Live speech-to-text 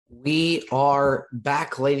We are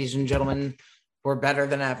back, ladies and gentlemen. We're better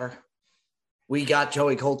than ever. We got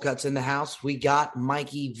Joey Coldcuts in the house. We got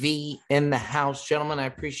Mikey V in the house. Gentlemen, I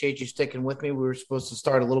appreciate you sticking with me. We were supposed to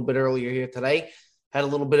start a little bit earlier here today. Had a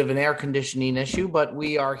little bit of an air conditioning issue, but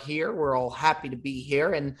we are here. We're all happy to be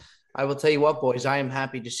here. And I will tell you what, boys, I am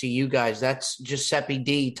happy to see you guys. That's Giuseppe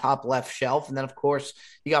D, top left shelf. And then, of course,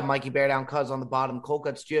 you got Mikey Bear Down Cuz on the bottom.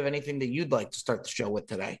 Coldcuts, do you have anything that you'd like to start the show with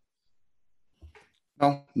today?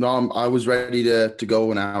 No, I was ready to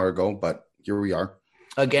go an hour ago, but here we are.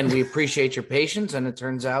 Again, we appreciate your patience, and it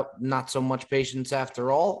turns out not so much patience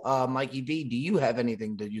after all. Mikey V, do you have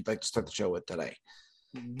anything that you'd like to start the show with today?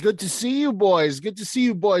 Good to see you boys. Good to see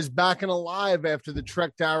you boys back and alive after the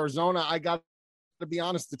trek to Arizona. I got to be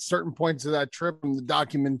honest, at certain points of that trip and the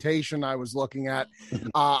documentation I was looking at,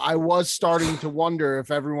 I was starting to wonder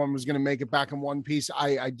if everyone was going to make it back in one piece.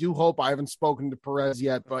 I do hope. I haven't spoken to Perez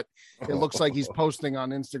yet, but it looks like he's posting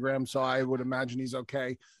on Instagram, so I would imagine he's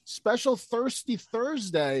okay. Special Thirsty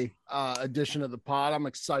Thursday edition of the pod. I'm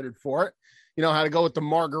excited for it. You know, how to go with the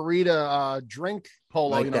margarita drink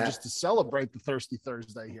polo, like just to celebrate the Thirsty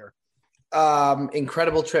Thursday here.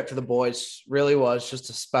 Incredible trip for the boys. Really was just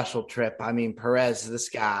a special trip. I mean, Perez, this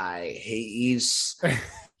guy, he's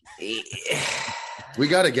we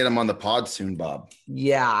got to get him on the pod soon, Bob.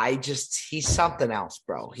 Yeah, he's something else,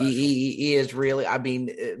 bro. He is really, I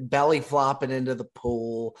mean, belly flopping into the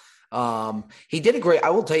pool. He did a great,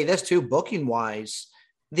 I will tell you this too, booking wise,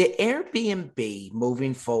 the Airbnb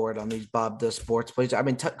moving forward on these Bob Does Sports places. I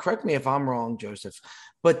mean, correct me if I'm wrong, Joseph,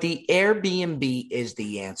 but the Airbnb is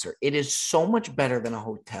the answer. It is so much better than a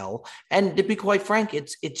hotel. And to be quite frank,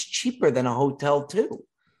 it's cheaper than a hotel too.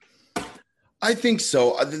 I think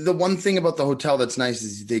so. The one thing about the hotel that's nice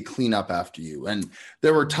is they clean up after you. And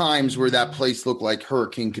there were times where that place looked like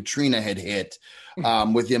Hurricane Katrina had hit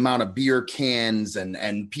with the amount of beer cans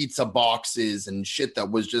and pizza boxes and shit that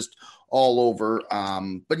was just all over.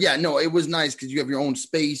 But yeah, no, it was nice because you have your own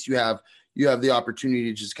space. You have the opportunity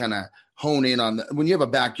to just kind of hone in on when you have a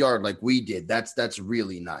backyard like we did. That's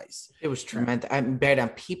really nice. It was tremendous. I'm bad on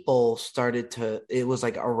people started to, it was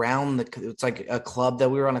like around it's like a club that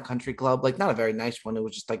we were on, a country club, like not a very nice one. It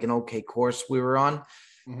was just like an okay course we were on,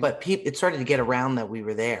 but it started to get around that we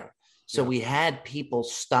were there. So we had people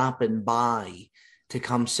stopping by to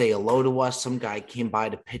come say hello to us. Some guy came by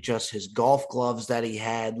to pitch us his golf gloves that he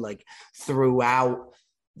had like throughout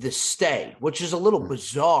the stay, which is a little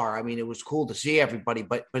bizarre. I mean, it was cool to see everybody,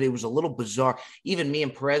 but it was a little bizarre. Even me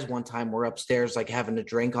and Perez one time were upstairs, like having a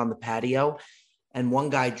drink on the patio. And one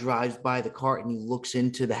guy drives by the cart and he looks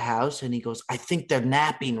into the house and he goes, I think they're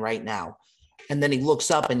napping right now. And then he looks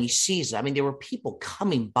up and he sees it. I mean, there were people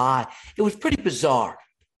coming by. It was pretty bizarre.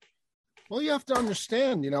 Well, you have to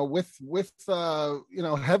understand, with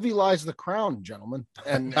heavy lies the crown, gentlemen,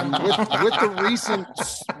 and with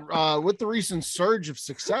the recent surge of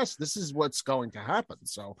success, this is what's going to happen.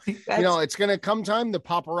 So, it's going to come time. The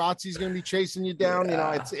paparazzi is going to be chasing you down.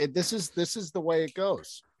 Yeah. This is the way it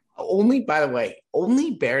goes. By the way,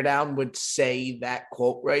 only Bear Down would say that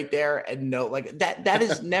quote right there, and no, like that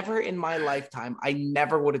is never in my lifetime. I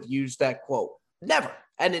never would have used that quote, never.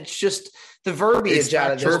 And it's just the verbiage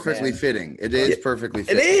out of this. Perfectly fitting. It is perfectly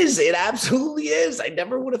fitting. It is. It absolutely is. I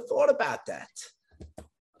never would have thought about that.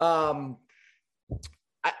 I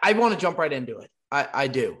want to jump right into it. I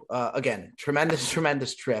do. Again,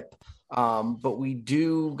 tremendous trip. But we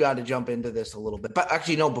do got to jump into this a little bit. But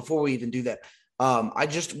actually, no, before we even do that, I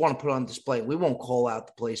just want to put on display. We won't call out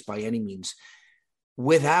the place by any means.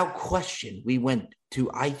 Without question, we went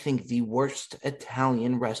to, I think, the worst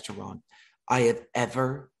Italian restaurant I have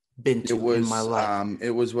ever been to in my life. It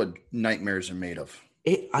was what nightmares are made of.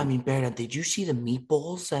 Bear Down, did you see the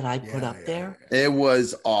meatballs that I put up there? It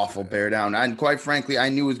was awful, Bear Down. And quite frankly, I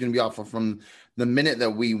knew it was going to be awful from the minute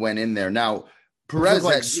that we went in there. Now, Perez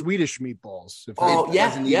like Swedish meatballs.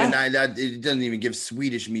 It doesn't even give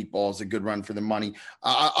Swedish meatballs a good run for the money.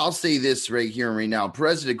 I'll say this right here and right now.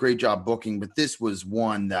 Perez did a great job booking, but this was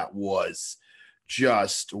one that was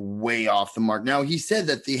just way off the mark. Now, he said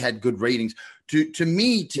that they had good ratings. To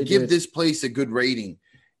me, to give this place a good rating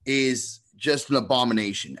is just an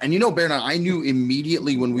abomination. And Bernard, I knew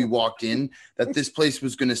immediately when we walked in that this place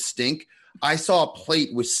was going to stink. I saw a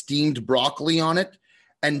plate with steamed broccoli on it.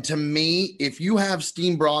 And to me, if you have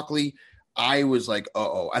steamed broccoli, I was like,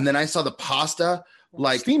 uh-oh. And then I saw the pasta.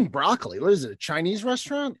 Like steamed broccoli. What is it? A Chinese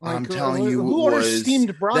restaurant? I'm telling you, who orders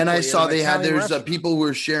steamed broccoli? Then I saw there's people who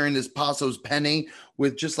were sharing this pasto's penne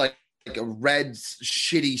with just like a red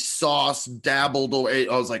shitty sauce dabbled over. I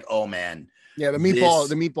was like, oh man, Yeah, the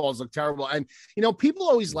meatballs look terrible. And people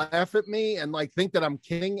always laugh at me and like think that I'm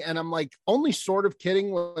kidding. And I'm like only sort of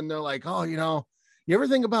kidding when they're like, oh, you ever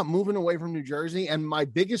think about moving away from New Jersey? And my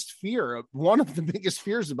biggest fear, one of the biggest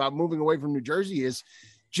fears about moving away from New Jersey is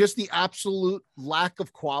just the absolute lack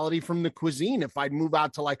of quality from the cuisine. If I'd move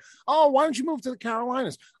out to like, oh, why don't you move to the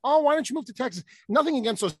Carolinas? Oh, why don't you move to Texas? Nothing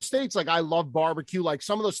against those states. Like I love barbecue. Like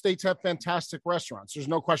some of those states have fantastic restaurants. There's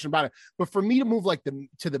no question about it. But for me to move like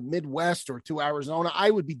to the Midwest or to Arizona,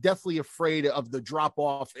 I would be deathly afraid of the drop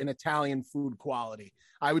off in Italian food quality.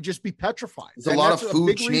 I would just be petrified. There's a lot of food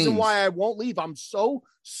big chains. Reason why I won't leave. I'm so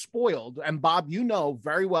spoiled. And Bob, you know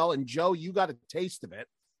very well. And Joe, you got a taste of it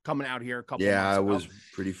coming out here a couple months ago. It was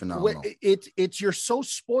pretty phenomenal. It's you're so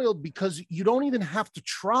spoiled because you don't even have to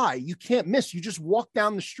try. You can't miss. You just walk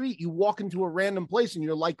down the street, you walk into a random place, and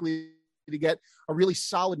you're likely to get a really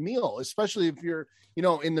solid meal, especially if you're,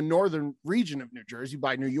 in the northern region of New Jersey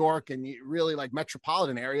by New York and you really like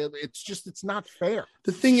metropolitan area. It's not fair.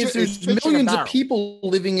 The thing is, there's millions of people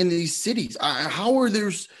living in these cities. How are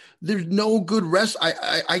there's no good rest?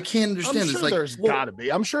 I can't understand. I'm sure there's gotta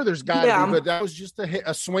be. I'm sure there's gotta be, but that was just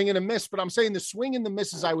a swing and a miss. But I'm saying the swing and the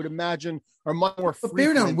misses, I would imagine, are much more frequent. But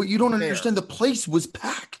bear down, what you don't understand, the place was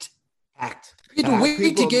packed. Packed. We had to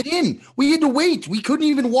wait to get in. We had to wait. We couldn't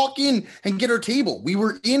even walk in and get our table. We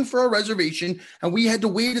were in for a reservation, and we had to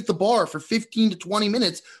wait at the bar for 15 to 20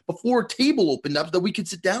 minutes before a table opened up that we could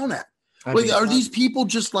sit down at. Are these people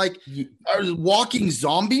just like are walking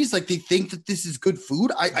zombies? Like they think that this is good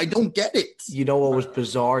food? I don't get it. You know what was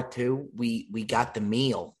bizarre too? We got the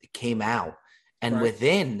meal. It came out, and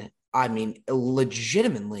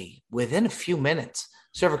legitimately within a few minutes,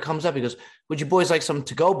 server comes up. He goes, "Would you boys like some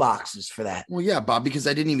to-go boxes for that?" Well, yeah, Bob, because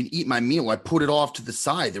I didn't even eat my meal. I put it off to the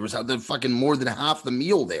side. There was fucking more than half the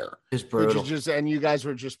meal there. It's brutal. And you guys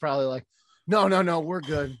were just probably like, no, we're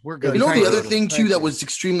good. We're good. The other thing too that was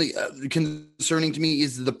extremely concerning to me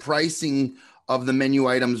is the pricing of the menu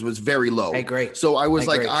items was very low. I agree. So I was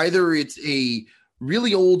like, either it's a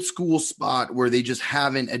really old school spot where they just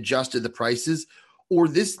haven't adjusted the prices, or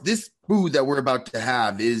this food that we're about to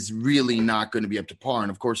have is really not going to be up to par.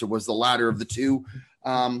 And of course, it was the latter of the two.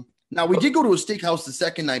 Now we did go to a steakhouse the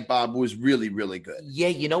second night, Bob, was really, really good. Yeah,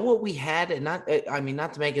 you know what we had, and not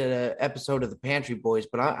to make it an episode of the Pantry Boys,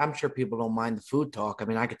 but I'm sure people don't mind the food talk. I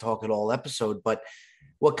mean, I could talk it all episode, but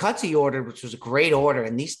what Cutsy ordered, which was a great order,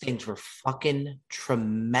 and these things were fucking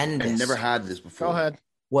tremendous. I've never had this before. Go ahead.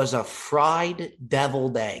 Was a fried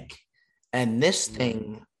deviled egg, and this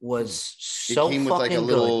thing was so fucking good. It came with like a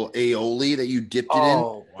little aioli that you dipped it in.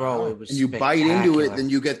 Oh, bro, it was and you bite into it, then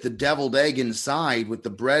you get the deviled egg inside with the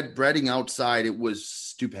breading outside. It was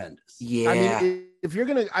stupendous. Yeah. I mean, if you're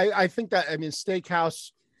going to, I think that, steakhouse,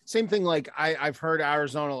 same thing. Like I've heard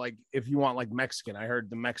Arizona, like if you want like Mexican, I heard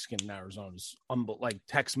the Mexican in Arizona is like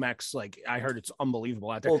Tex-Mex. Like I heard it's unbelievable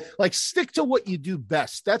out there. Well, like stick to what you do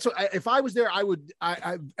best. That's what, if I was there,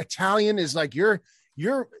 Italian is like you're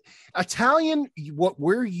Italian. What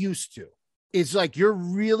we're used to is like you're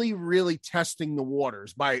really, really testing the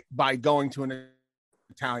waters by going to an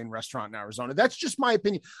Italian restaurant in Arizona. That's just my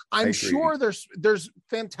opinion. I'm sure there's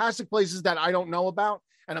fantastic places that I don't know about,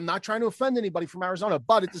 and I'm not trying to offend anybody from Arizona,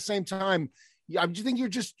 but at the same time, I just think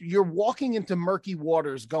you're walking into murky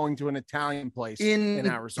waters going to an Italian place in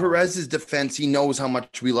Arizona. Perez's defense, he knows how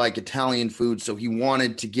much we like Italian food, so he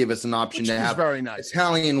wanted to give us an option to have very nice.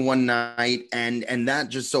 Italian one night, and that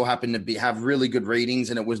just so happened to have really good ratings,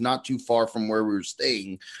 and it was not too far from where we were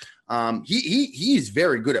staying. He is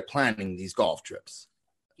very good at planning these golf trips.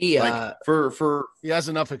 He he has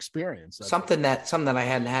enough experience. Something that I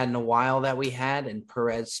hadn't had in a while that we had, and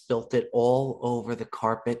Perez spilt it all over the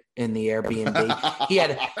carpet in the Airbnb. he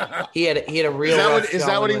had a real. Is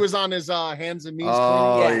that what he was on his hands and knees?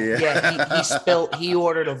 He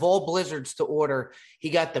ordered of all blizzards to order. He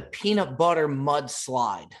got the peanut butter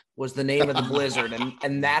mudslide was the name of the blizzard,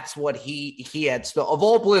 and that's what he had spilled of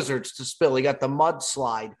all blizzards to spill. He got the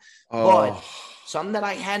mudslide, but. Something that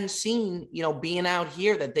I hadn't seen, being out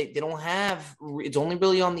here that they don't have. It's only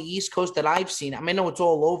really on the East Coast that I've seen. I mean, I know it's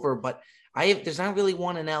all over, but there's not really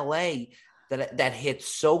one in LA that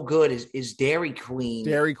hits so good is Dairy Queen.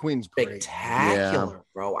 Dairy Queen's spectacular,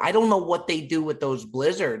 bro. I don't know what they do with those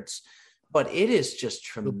blizzards, but it is just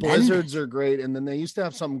tremendous. The blizzards are great, and then they used to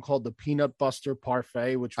have something called the Peanut Buster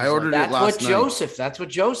Parfait, which was I ordered it last night. That's what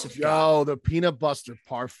Joseph got. Oh, the Peanut Buster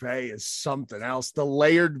Parfait is something else. The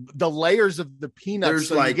layers of the peanuts.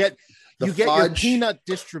 There's You get your peanut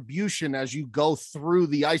distribution as you go through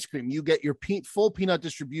the ice cream. You get your full peanut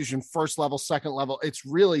distribution, first level, second level. It's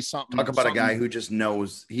really something. Talk about a guy who just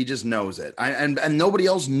knows. He just knows it. And nobody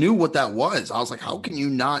else knew what that was. I was like, how can you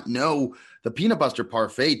not know? The peanut butter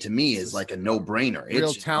parfait to me is like a no-brainer.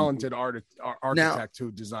 Real talented architect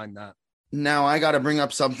who designed that. Now I got to bring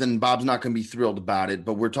up something. Bob's not going to be thrilled about it,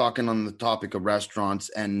 but we're talking on the topic of restaurants.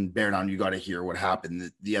 And bear down, you got to hear what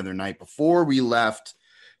happened the other night before we left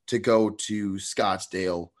to go to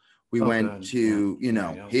Scottsdale. We went to,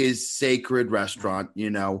 his sacred restaurant,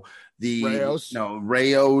 the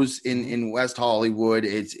Rayo's in West Hollywood.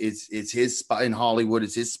 It's his spot in Hollywood.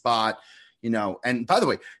 It's his spot, and by the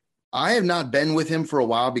way, I have not been with him for a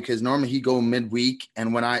while because normally he'd go midweek.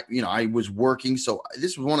 And when I was working, so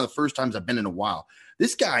this was one of the first times I've been in a while.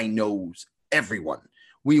 This guy knows everyone.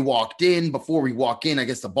 We walked in. Before we walk in, I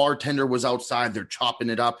guess the bartender was outside. They're chopping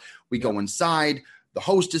it up. We go inside. The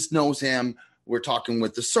hostess knows him. We're talking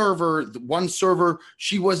with the server. The one server,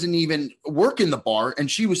 she wasn't even working the bar, and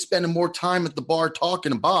she was spending more time at the bar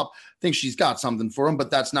talking to Bob. I think she's got something for him, but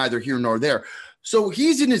that's neither here nor there. So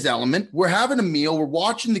he's in his element. We're having a meal. We're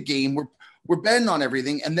watching the game. We're betting on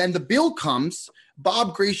everything. And then the bill comes.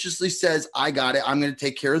 Bob graciously says, I got it. I'm going to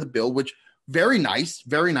take care of the bill, which very nice,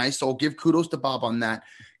 very nice. So I'll give kudos to Bob on that.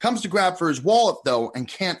 Comes to grab for his wallet, though, and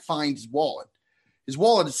can't find his wallet. His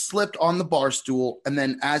wallet is slipped on the bar stool. And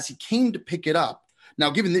then as he came to pick it up, now,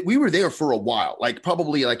 given that we were there for a while, like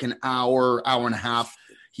probably like an hour and a half,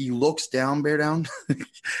 he looks down, bear down,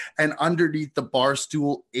 and underneath the bar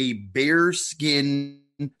stool, a bearskin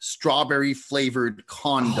strawberry flavored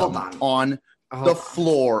condom on the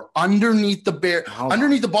floor underneath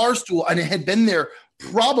the bar stool. And it had been there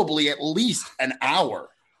probably at least an hour.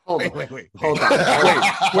 Wait. Hold on.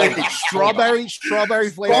 Wait. Strawberry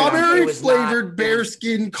flavored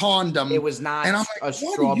bearskin condom. It was not. And I'm like,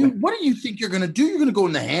 what do you think you're going to do? You're going to go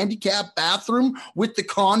in the handicap bathroom with the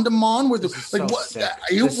condom on?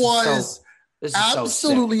 It was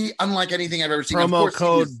absolutely unlike anything I've ever seen. Promo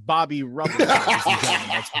code Bobby Rubbers.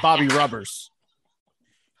 That's Bobby Rubbers.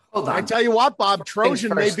 Hold on. I tell you what, Bob,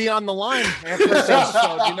 Trojan may be on the line after this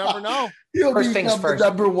episode. You never know. He'll be the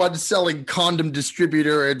number one selling condom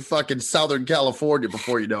distributor in fucking Southern California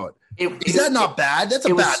before you know it. Is that not bad? That's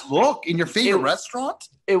a bad look in your favorite restaurant.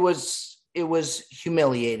 It was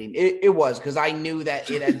humiliating. It was, because I knew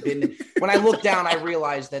that it had been. When I looked down, I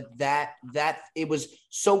realized that it was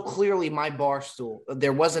so clearly my bar stool.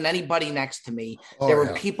 There wasn't anybody next to me. There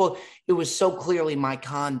were people. It was so clearly my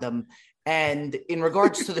condom. And in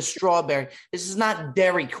regards to the strawberry, this is not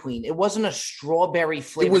Dairy Queen. It wasn't a strawberry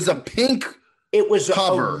flavor. It was a pink. It was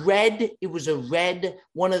cover. a red. It was a red.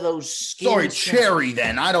 One of those skin. Sorry, cherry.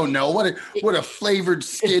 Then I don't know what a flavored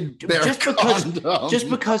skid bear condom. Just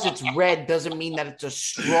because it's red doesn't mean that it's a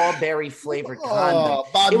strawberry flavored condom.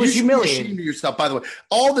 Bob, it was humiliating. To yourself, by the way.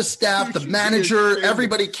 All the staff, the manager,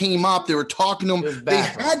 everybody came up. They were talking to him. They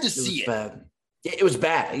had to see it. Bad. It was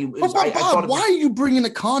bad. Bob, why are you bringing a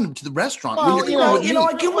condom to the restaurant? Well,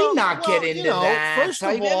 can we not get into that? First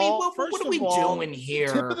of all, what are we doing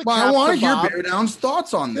here? I want to hear Bear Down's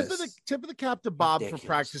thoughts on this. Tip of the cap to Bob for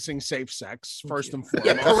practicing safe sex, first and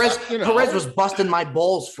foremost. Yeah, Perez was busting my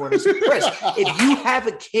balls for this. Chris, if you have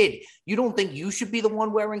a kid, you don't think you should be the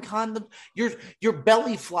one wearing condoms? You're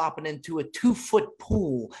belly flopping into a 2-foot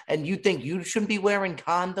pool, and you think you shouldn't be wearing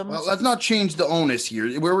condoms? Well, let's not change the onus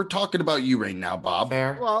here. We're talking about you right now, Bob.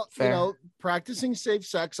 Fair. Practicing safe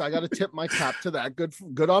sex, I got to tip my cap to that.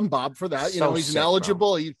 Good on Bob for that. He's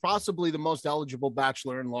eligible. He's possibly the most eligible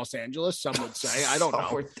bachelor in Los Angeles. Some would say. I don't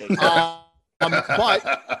know. But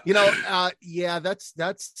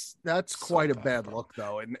that's quite a bad look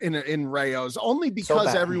though in Rayo's, only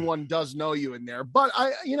because everyone does know you in there. But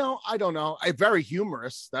I don't know. Very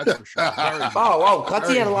humorous, that's for sure.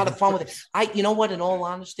 Clutzy had a lot of fun with it. You know what? In all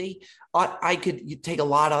honesty, I could take a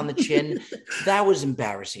lot on the chin. That was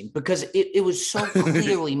embarrassing because it was so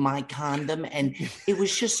clearly my condom, and it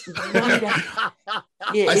was just right out.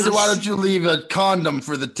 I said, why don't you leave a condom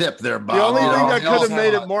for the tip there, Bob? The only thing that could have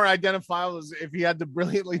made it more identifiable is if he had the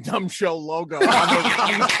Brilliantly Dumb Show logo on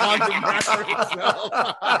the condom wrapper itself.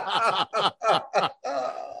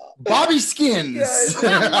 Bobby Skins.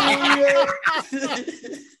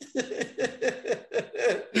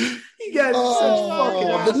 You guys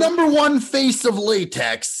are the number one face of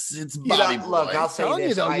latex. It's Bobby. Look, I'll say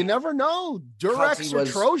this. You never know. Durex or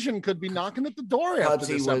Trojan could be knocking at the door after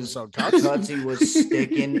this episode. Cutsy was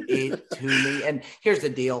sticking it to me. And here's the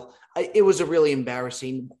deal. It was a really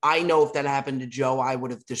embarrassing. I know if that happened to Joe, I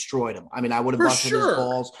would have destroyed him. I mean, I would have busted his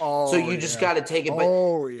balls. So you just got to take it.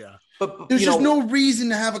 But there's just no reason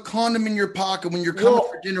to have a condom in your pocket when you're coming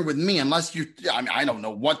for dinner with me, unless I don't know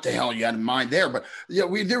what the hell you had in mind there, but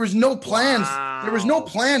there was no plans. Wow. There was no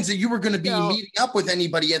plans that you were going to be meeting up with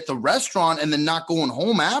anybody at the restaurant and then not going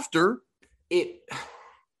home after.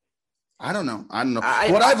 I don't know.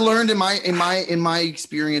 What I've learned in my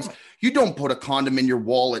experience, you don't put a condom in your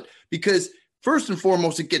wallet because first and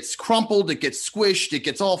foremost, it gets crumpled, it gets squished, it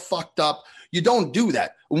gets all fucked up. You don't do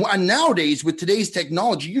that. And nowadays, with today's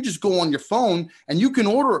technology, you just go on your phone and you can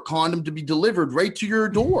order a condom to be delivered right to your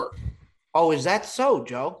door. Oh, is that so,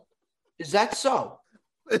 Joe? Is that so?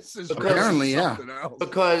 This is apparently, yeah. Else.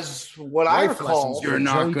 Because what I recall, you're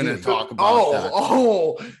not going to talk about that.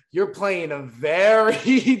 Oh, you're playing a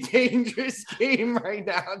very dangerous game right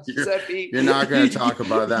now, Giuseppe. You're not going to talk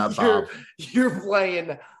about that, Bob. You're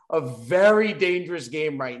playing a very dangerous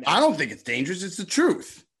game right now. I don't think it's dangerous. It's the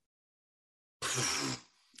truth.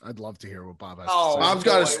 I'd love to hear what Bob has to say. Bob's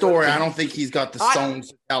got a story. I don't think he's got the stones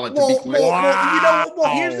to tell it.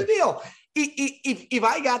 Here's the deal. If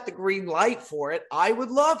I got the green light for it, I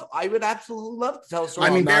would absolutely love to tell a story. I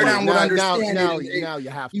mean, Bear Down would understand. Now you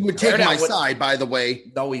have to. He would take my side, by the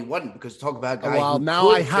way. No, he wouldn't, because talk about a guy. Well, now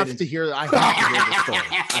I have to hear. I have to hear the story.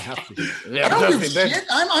 I have to hear. I don't give a shit.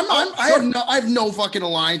 I have no fucking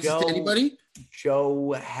alliances to anybody.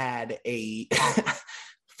 Joe had a.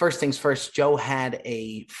 First things first, Joe had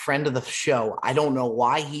a friend of the show. I don't know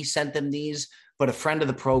why he sent them these, but a friend of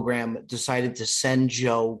the program decided to send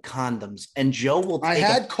Joe condoms. And Joe will take I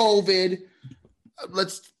had COVID.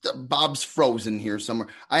 Bob's frozen here somewhere.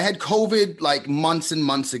 I had COVID like months and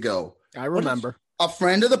months ago. I remember. A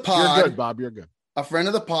friend of the pod. You're good, Bob. You're good. A friend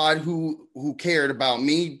of the pod who cared about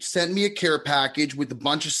me sent me a care package with a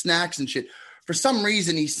bunch of snacks and shit. For some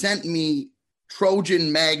reason, he sent me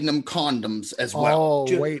Trojan Magnum condoms as well.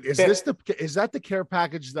 Oh, wait, is that the care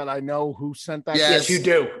package that I know who sent that? Yes, you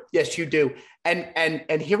do. Yes, you do. And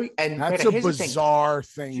that's a bizarre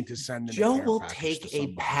thing to send. Joe will take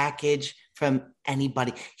a package from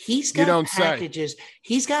anybody. He's got packages.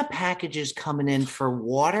 He's got packages coming in for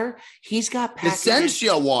water. He's got packages.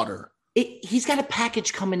 Essential water. He's got a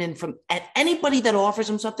package coming in from anybody that offers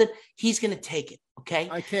him something. He's going to take it. Okay.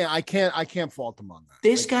 I can't fault him on that.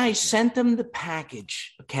 This guy sent them the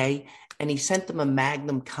package. Okay. And he sent them a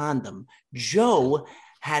Magnum condom. Joe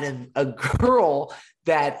had a girl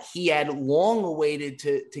that he had long awaited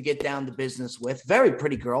to get down to business with. Very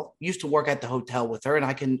pretty girl. Used to work at the hotel with her. And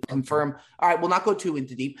I can confirm. All right. We'll not go too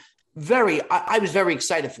into deep. I was very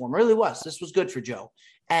excited for him. Really was. This was good for Joe.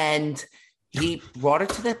 And he brought her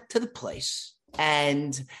to the place,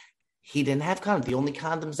 and he didn't have condoms. The only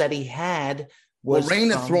condoms that he had was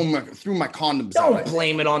Raina threw my condoms Don't out.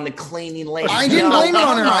 blame it on the cleaning lady. I didn't blame it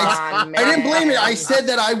on her. I didn't blame it. I said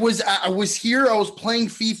that I was here. I was playing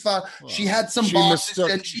FIFA. She had some boxes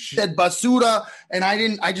and she said basura, and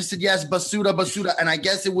I just said yes, basura, and I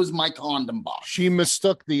guess it was my condom box. She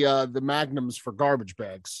mistook the Magnums for garbage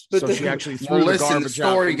bags, so she actually threw the garbage out. The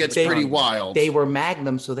story gets pretty wild. They were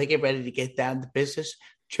Magnums, so they get ready to get down to business.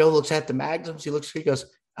 Joe looks at the Magnums. He goes,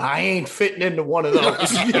 I ain't fitting into one of those.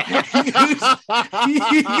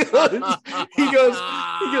 he goes,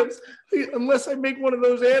 unless I make one of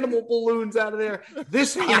those animal balloons out of there,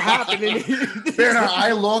 this ain't happening. Fair enough.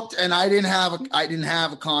 I looked and I didn't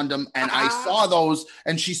have a condom, and I saw those,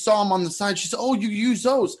 and she saw them on the side. She said, "Oh, you use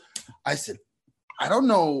those?" I said, "I don't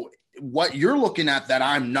know what you're looking at that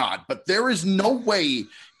I'm not, but there is no way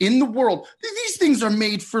in the world. These things are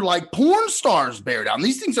made for like porn stars, Bear Down.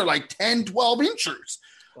 These things are like 10, 12 inches."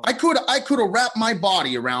 I could have wrapped my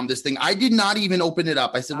body around this thing. I did not even open it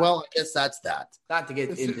up. I said, well, I guess that's that. Not to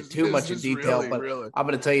get into too much in detail, but I'm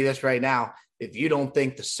going to tell you this right now. If you don't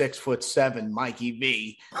think the 6'7" Mikey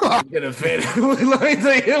V is going to fit, let me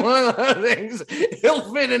tell you one of the things.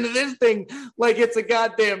 He'll fit into this thing like it's a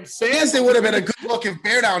goddamn sand. I guess it would have been a good look if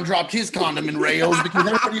Bear Down dropped his condom in rails, because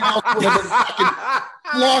everybody else would have been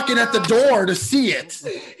fucking walking at the door to see it.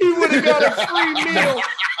 He would have got a free meal.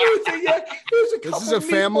 This is a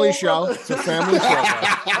family show. It's a family show.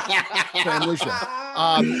 Family show.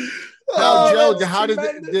 Now, Joe, how did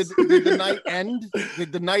the night end?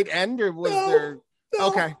 Did the night end, or was there? No.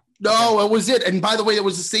 Okay. No, it was it. And by the way, it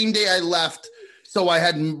was the same day I left, so I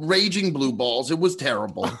had raging blue balls. It was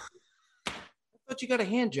terrible. I thought you got a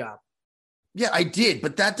hand job. Yeah, I did,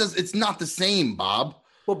 but it's not the same, Bob.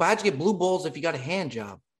 Well, but how'd you get blue balls if you got a hand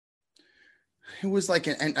job? It was like,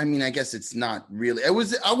 I guess it's not really. I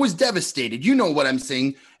was devastated. You know what I'm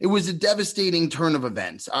saying? It was a devastating turn of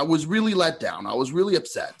events. I was really let down. I was really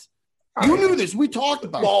upset. You knew this. We talked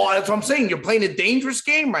about Well, that's what I'm saying. You're playing a dangerous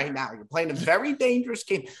game right now. You're playing a very dangerous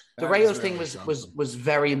game. The Rayos thing was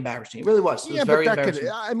very embarrassing. It really was. It was very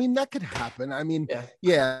embarrassing. That could happen. I mean,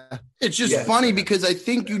 It's just funny because I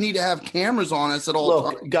think you need to have cameras on us at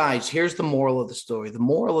all times. Guys, here's the moral of the story. The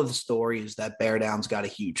moral of the story is that Bear Down's got a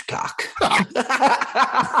huge cock.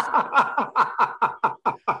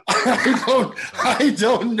 I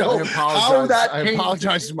don't know how that. I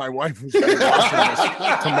apologize to my wife who's watching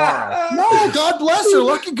this tomorrow. No, God bless her,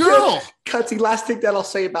 lucky girl. Cutsy, last thing that I'll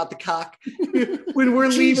say about the cock. When we're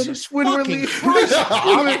leaving, when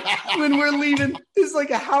we're leaving, this is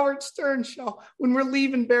like a Howard Stern show. When we're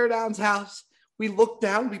leaving Bear Down's house, we look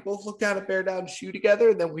down. We both look down at Bear Down's shoe together,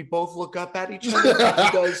 and then we both look up at each other.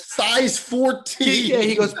 He goes, size 14.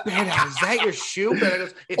 He goes, Bear Down, is that your shoe? Bear Down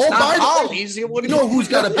goes, it's not Holly's. You know who's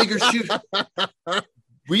got a bigger shoe?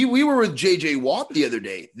 We were with JJ Watt the other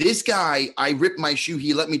day. This guy, I ripped my shoe.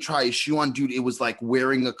 He let me try his shoe on. Dude, it was like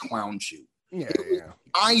wearing a clown shoe.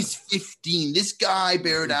 Size 15. This guy,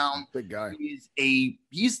 Bear Down, big guy. He's a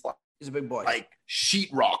big boy. Like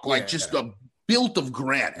sheetrock, like just a built of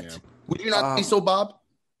granite. Yeah. Would you not say so, Bob?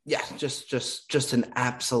 Yeah, just an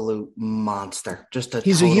absolute monster.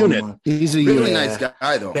 He's a unit. He's a really nice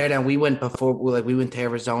guy, though. Bear Down, we went to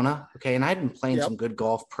Arizona, okay, and I'd been playing some good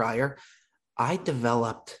golf prior. I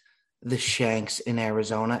developed the shanks in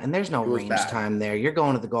Arizona, and there's no range time there. You're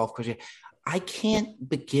going to the golf course. I can't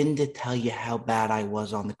begin to tell you how bad I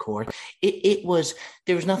was on the course. It was,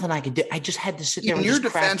 there was nothing I could do. I just had to sit there and just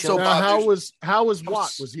crack jokes. How was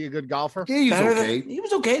Watt? Was he a good golfer? Yeah, he was okay. He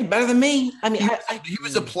was okay. Better than me. I mean, he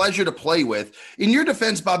was a pleasure to play with. In your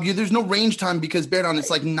defense, Bob, there's no range time because Bear Down, it's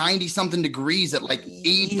like 90 something degrees at like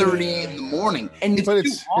 8:30 in the morning. But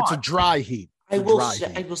it's a dry heat. I will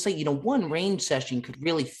say, one range session could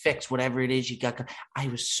really fix whatever it is you got. I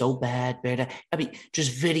was so bad, Bear Down. I mean,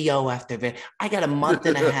 just video after video. I got a month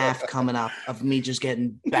and a half coming up of me just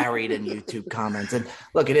getting buried in YouTube comments. And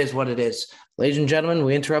look, it is what it is. Ladies and gentlemen,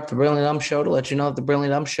 we interrupt the Brilliant Dumb Show to let you know that the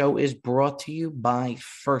Brilliant Dumb Show is brought to you by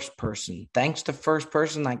First Person. Thanks to First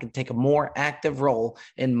Person, I can take a more active role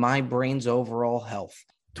in my brain's overall health.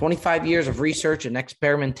 25 years of research and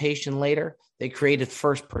experimentation later, they created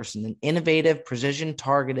First Person, an innovative,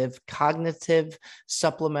 precision-targeted, cognitive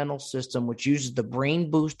supplemental system which uses the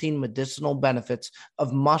brain-boosting medicinal benefits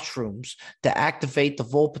of mushrooms to activate the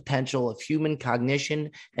full potential of human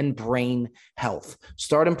cognition and brain health.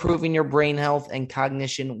 Start improving your brain health and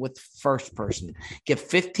cognition with First Person. Get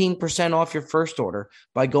 15% off your first order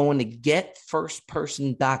by going to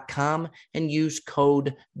getfirstperson.com and use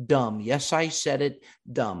code DUMB. Yes, I said it,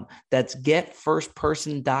 DUMB. That's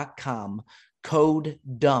getfirstperson.com. Code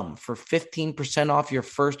DUMB for 15% off your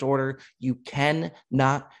first order. You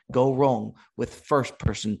cannot go wrong with First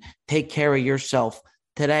Person. Take care of yourself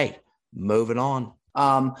today. Moving on.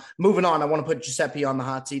 I want to put Giuseppe on the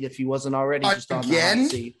hot seat if he wasn't already just on the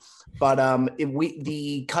hot seat. But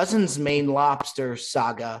the Cousins Maine Lobster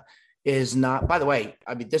saga is not, by the way,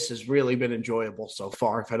 I mean, this has really been enjoyable so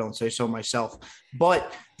far, if I don't say so myself.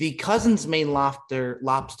 But the Cousins Maine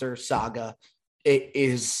lobster saga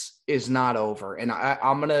is not over. And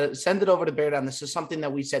I'm going to send it over to Bear Down. This is something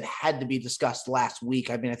that we said had to be discussed last week.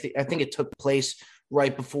 I mean, I think it took place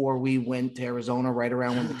right before we went to Arizona, right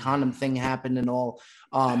around when the condom thing happened and all.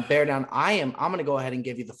 Bear Down, I'm going to go ahead and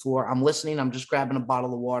give you the floor. I'm listening. I'm just grabbing a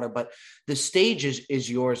bottle of water, but the stage is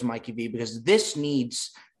yours, Mikey V, because this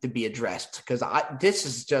needs to be addressed, because this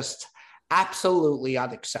is just absolutely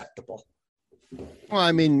unacceptable. Well,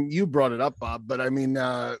 I mean, you brought it up, Bob, but I mean,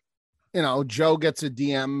 Joe gets a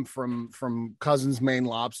DM from Cousins Maine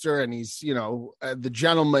Lobster, and he's, the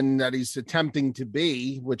gentleman that he's attempting to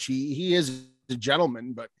be, which he is a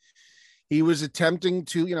gentleman, but he was attempting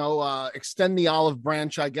to, extend the olive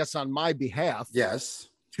branch, I guess, on my behalf. Yes.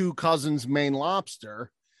 To Cousins Maine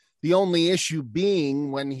Lobster. The only issue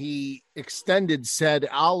being when he extended said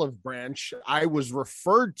olive branch, I was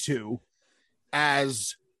referred to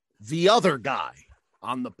as the other guy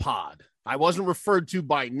on the pod. I wasn't referred to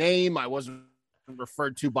by name. I wasn't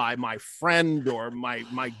referred to by my friend or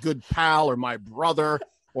my good pal or my brother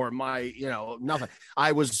or my, nothing.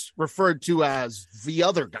 I was referred to as the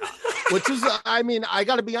other guy, which is, I mean, I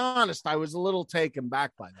got to be honest. I was a little taken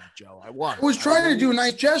back by that, Joe. I was trying to do a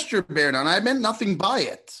nice gesture, Bear Down. I meant nothing by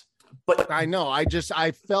it. But I know, I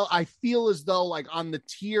feel as though, like, on the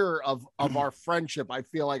tier of our friendship, I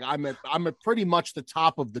feel like I'm at pretty much the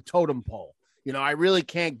top of the totem pole. I really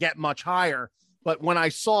can't get much higher But when I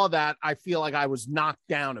saw that, I feel like I was knocked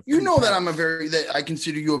down. You know that that I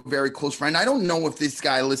consider you a very close friend. I don't know if this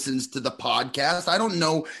guy listens to the podcast. I don't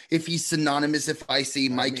know if he's synonymous if I say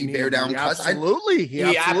Mikey Bear Down Cuss. Absolutely. He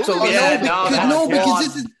absolutely.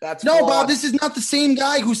 Bob, this is not the same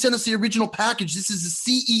guy who sent us the original package. This is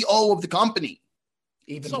the CEO of the company.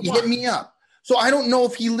 He hit me up. So I don't know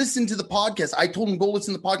if he listened to the podcast. I told him, go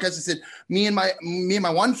listen to the podcast. I said, me and my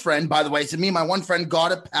one friend, by the way, I said, me and my one friend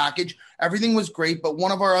got a package. Everything was great. But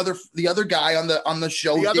one of the other guy on the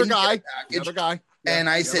show, the other guy. And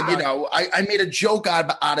I said, I made a joke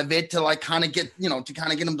out of it to like kind of get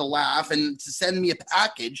him to laugh and to send me a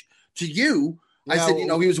package to you. I said,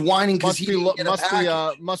 he was whining because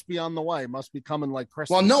must be on the way. Must be coming like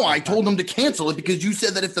Christmas. Well, no, I told him to cancel it because you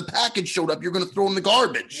said that if the package showed up, you're going to throw in the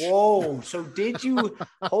garbage. Whoa! So did you?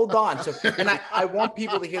 Hold on. So, and I want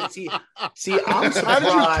people to hear. See, I'm surprised. How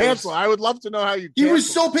did you cancel? I would love to know how you. He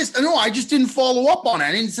was so pissed. No, I just didn't follow up on it.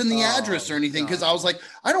 I didn't send the address or anything because I was like,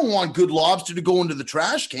 I don't want Good Lobster to go into the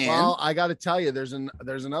trash can. Well, I got to tell you, there's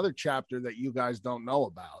another chapter that you guys don't know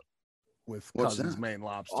about. With Cousins Maine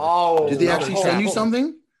Lobster. Oh, did they actually send you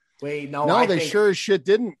something? Wait, no. No, they sure as shit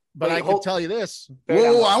didn't. But I can tell you this.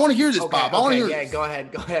 Whoa, I want to hear this, Bob. I want to hear. Yeah, go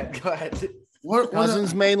ahead.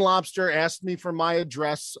 Cousins Maine Lobster asked me for my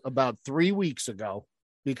address about 3 weeks ago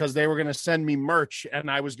because they were going to send me merch and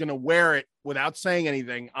I was going to wear it without saying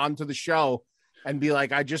anything onto the show and be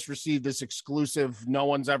like, I just received this exclusive, no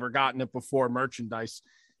one's ever gotten it before merchandise.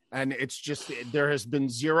 And it's just, there has been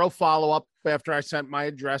zero follow-up after I sent my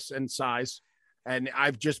address and size. And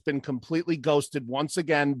I've just been completely ghosted once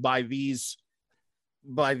again by these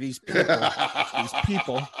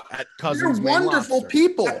people at Cousins. You're wonderful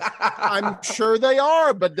people. I'm sure they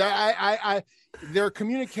are, but their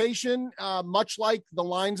communication, much like the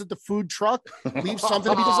lines at the food truck, leaves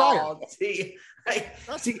something to be desired.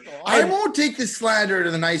 I won't take the slander to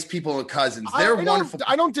the nice people at Cousins. They're wonderful.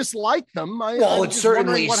 I don't dislike them. It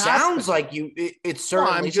certainly sounds like you. It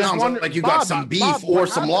certainly sounds like you got some beef or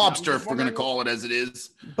some lobster, if we're going to call it as it is.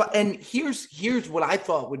 And here's what I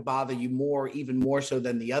thought would bother you even more so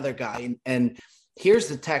than the other guy. And here's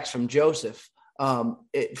the text from Joseph to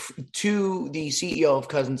the CEO of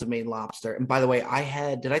Cousins of Maine Lobster. And by the way,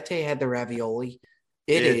 did I tell you I had the ravioli?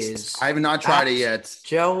 It is. I have not tried it yet,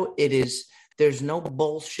 Joe. It is. There's no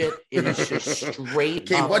bullshit. It is just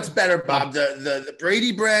straight. Okay, what's better, Bob? The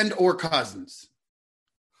Brady brand or Cousins?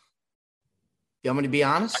 You want me to be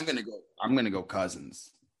honest? I'm gonna go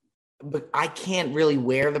Cousins. But I can't really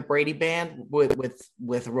wear the Brady band with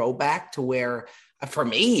Roback to where, for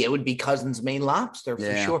me, it would be Cousins Maine Lobster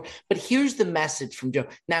for sure. But here's the message from Joe.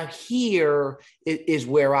 Now here is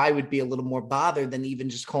where I would be a little more bothered than even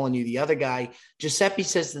just calling you the other guy. Giuseppe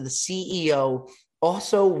says to the CEO,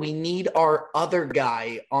 also, we need our other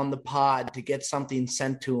guy on the pod to get something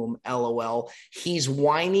sent to him. LOL. He's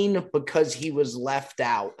whining because he was left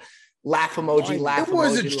out. Laugh emoji, laugh emoji. It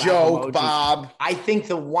was a joke, Bob. I think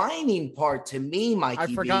the whining part to me, Mikey,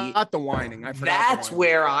 I forgot the whining. That's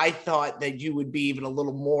where I thought that you would be even a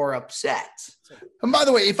little more upset. And by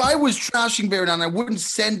the way, if I was trashing Bear Down, I wouldn't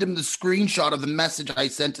send him the screenshot of the message I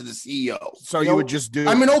sent to the CEO. So you would just do.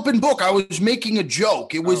 I'm an open book. I was making a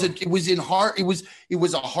joke. It was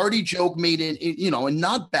a hearty joke made in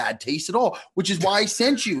not bad taste at all, which is why I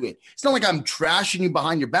sent you it. It's not like I'm trashing you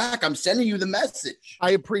behind your back. I'm sending you the message.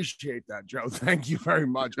 I appreciate that, Joe. Thank you very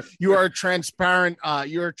much. You are a transparent.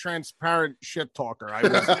 You're a transparent shit talker.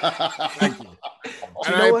 Thank you.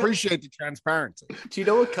 And I appreciate the transparency. Do you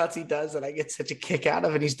know what Cutsy does that I get such a kick out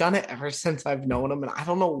of? And he's done it ever since I've known him. And I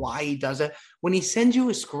don't know why he does it. When he sends you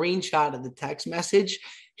a screenshot of the text message,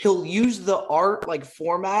 he'll use the art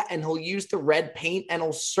format and he'll use the red paint and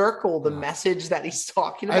he'll circle the message that he's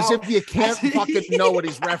talking about. As if you can't fucking know what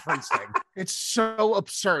he's referencing. It's so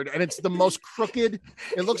absurd. And it's the most crooked.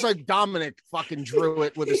 It looks like Dominic fucking drew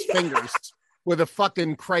it with his fingers with a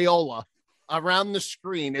fucking Crayola around the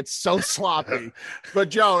screen. It's so sloppy. But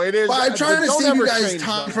Joe, it is. But I'm trying to save you guys change,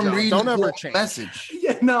 time though, from Joe. reading Don't the ever whole change. message.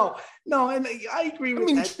 Yeah, no, and I agree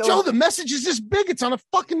with that. Joe, the message is this big. It's on a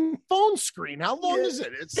fucking phone screen. How long is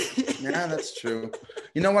it? Yeah, that's true.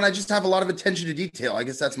 You know what? I just have a lot of attention to detail. I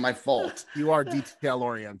guess that's my fault. You are detail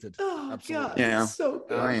oriented. Oh, absolutely. God, yeah, so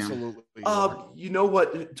good. I am. Absolutely. You know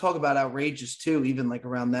what? Talk about outrageous too. Even like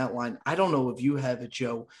around that line. I don't know if you have it,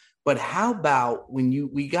 Joe. But how about when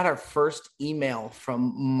we got our first email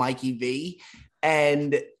from Mikey V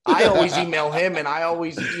And I always email him, and I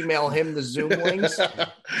always email him the Zoom links.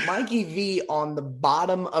 Mikey V on the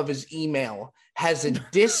bottom of his email has a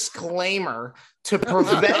disclaimer to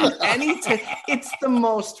prevent it's the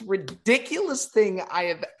most ridiculous thing I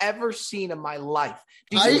have ever seen in my life.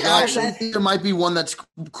 I actually think there might be one that's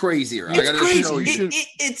crazier. It's crazy.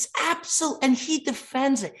 It's absolute, and he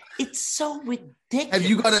defends it. It's so ridiculous.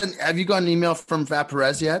 Have you got an email from Fat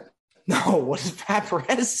Perez yet? No. What does Fat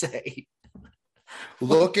Perez say?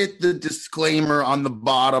 Look at the disclaimer on the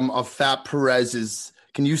bottom of Fat Perez's.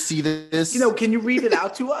 Can you see this? Can you read it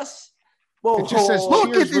out to us? Well, it just says,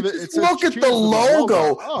 look at the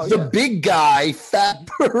logo. Oh, the big guy, Fat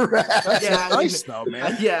Perez. That's nice, though,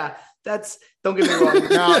 man. Yeah, don't get me wrong.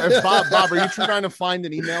 Now, Bob, are you trying to find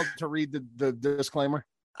an email to read the disclaimer?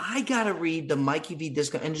 I gotta read the Mikey V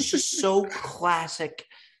disclaimer, and it's just so classic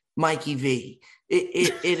Mikey V.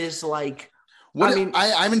 It is like. I'm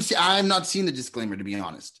not seeing the disclaimer, to be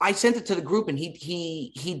honest. I sent it to the group, and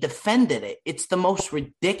he defended it. It's the most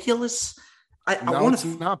ridiculous. It's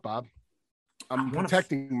not, Bob. I'm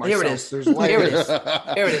protecting myself. Here it is. Here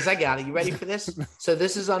it is. I got it. You ready for this? So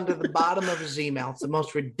this is under the bottom of his email. It's the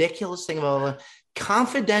most ridiculous thing of all.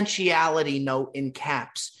 Confidentiality note in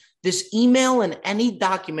caps. This email and any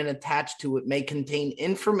document attached to it may contain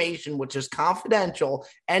information which is confidential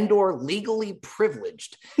and or legally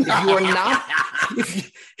privileged.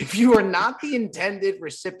 If you are not the intended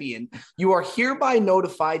recipient, you are hereby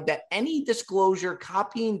notified that any disclosure,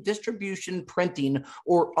 copying, distribution, printing,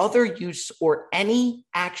 or other use or any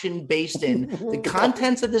action based in the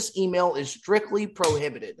contents of this email is strictly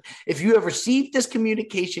prohibited. If you have received this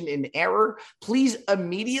communication in error, please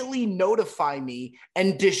immediately notify me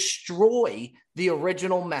and destroy the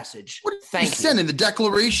original message. Thank you. Sending the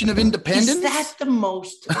Declaration of Independence? Is that the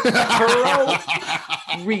most thorough,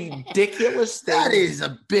 ridiculous thing? That is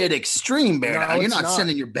a bit extreme, Bear. No, you're not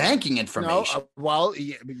sending your banking information. No,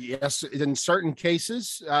 yes, in certain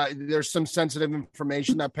cases, there's some sensitive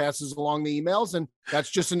information that passes along the emails, and that's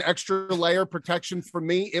just an extra layer of protection for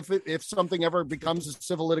me. If something ever becomes a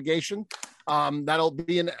civil litigation, that'll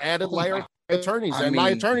be an added layer. Attorneys, my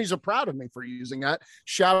attorneys are proud of me for using that.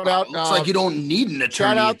 Shout out! Looks like you don't need an attorney.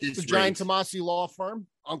 Shout out to Giant Tomasi Law Firm,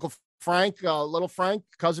 Uncle Frank, Little Frank,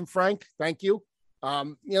 Cousin Frank. Thank you.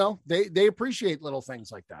 They appreciate little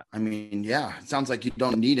things like that. I mean, yeah, it sounds like you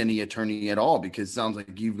don't need any attorney at all because it sounds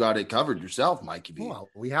like you've got it covered yourself, Mikey V. Well,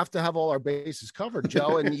 we have to have all our bases covered,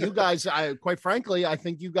 Joe. And you guys, quite frankly, I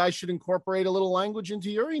think you guys should incorporate a little language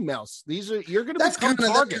into your emails. You're going to become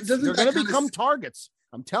targets. You're going to become targets.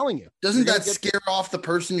 I'm telling you. Doesn't that scare off the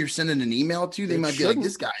person you're sending an email to? They might be like,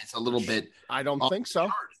 this guy's a little bit. I don't think so.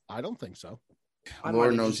 I don't think so.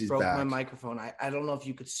 Lord knows he's broke back. My microphone. I don't know if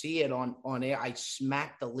you could see it on air. I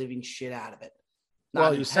smacked the living shit out of it.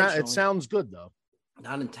 It sounds good though.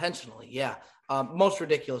 Not intentionally. Yeah. Most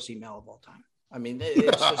ridiculous email of all time. I mean,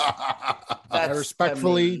 it's just. I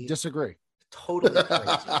respectfully disagree. Totally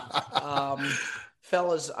crazy.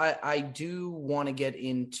 Fellas, I do want to get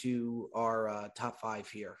into our top five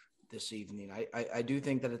here this evening. I do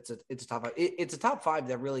think that it's a top five. It's a top five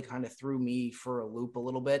that really kind of threw me for a loop a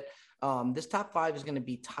little bit. This top five is going to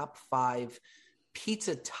be top five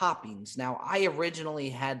pizza toppings. Now, I originally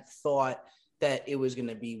had thought that it was going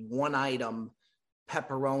to be one item,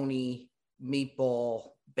 pepperoni,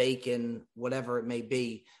 meatball, bacon, whatever it may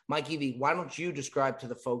be. Mikey V, why don't you describe to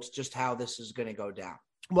the folks just how this is going to go down?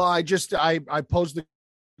 Well, I posed the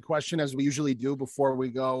question as we usually do before we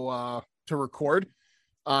go to record.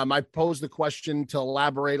 I posed the question to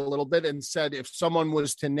elaborate a little bit and said, if someone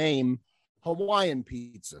was to name Hawaiian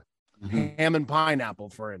pizza, ham and pineapple,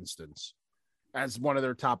 for instance, as one of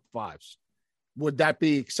their top fives, would that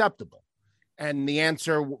be acceptable? And the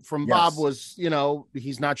answer from Bob was,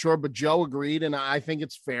 he's not sure, but Joe agreed. And I think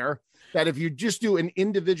it's fair that if you just do an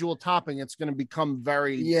individual topping, it's going to become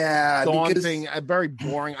very daunting, very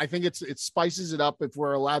boring. I think it spices it up if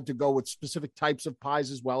we're allowed to go with specific types of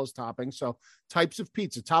pies as well as toppings. So types of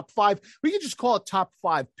pizza, top five. We could just call it top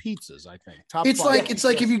five pizzas. I think it's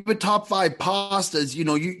like if you put top five pastas,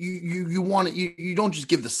 you want it. You don't just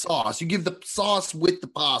give the sauce. You give the sauce with the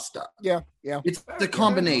pasta. Yeah. It's the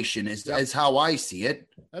combination is how I see it.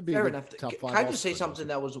 That'd be fair enough. Can I just say something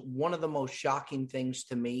that was one of the most shocking things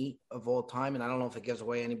to me of all time? And I don't know if it gives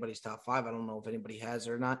away anybody's top five. I don't know if anybody has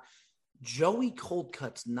it or not. Joey Cold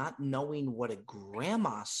Cuts not knowing what a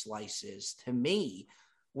grandma slice is, to me,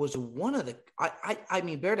 was one of the. I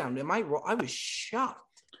mean, bear down. Am I wrong? I was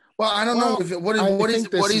shocked. Well, I don't know if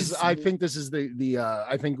I think this is the.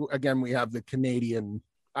 I think again we have the Canadian.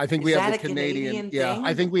 I think we have the Canadian. Yeah,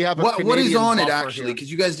 I think we have. What is on it actually? Because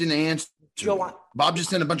you guys didn't answer Joe, Bob just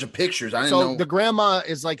sent a bunch of pictures. I didn't know. The grandma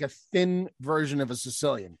is like a thin version of a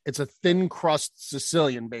Sicilian. It's a thin crust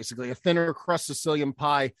Sicilian, basically a thinner crust Sicilian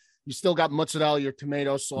pie. You still got mozzarella, your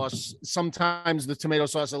tomato sauce. Sometimes the tomato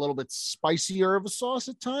sauce is a little bit spicier of a sauce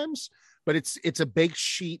at times, but it's a baked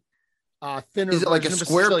sheet, thinner. Is it like a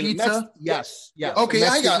square Sicilian. pizza? Yes. Okay,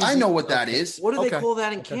 I know what that is. What do they call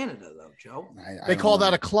that in Canada, though, Joe? They call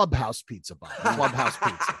that a clubhouse pizza, Bob. Clubhouse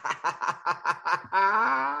pizza.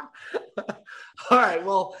 All right.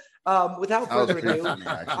 Well, without further ado,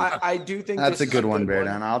 I do think that's this a good one, Bear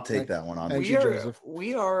Down. I'll take that one on.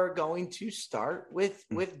 We are going to start with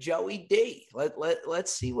Joey D.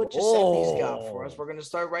 Let's see what Giuseppe's got for us. We're going to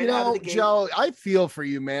start right out of the gate. Joe, I feel for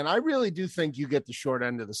you, man. I really do think you get the short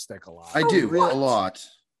end of the stick a lot. I do a lot.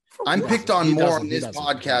 I'm picked on more on this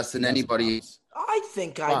podcast than anybody else. I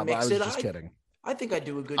think I mix it. Just kidding. I think I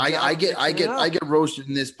do a good job. I get roasted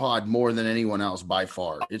in this pod more than anyone else by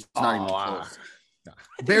far. It's not even close.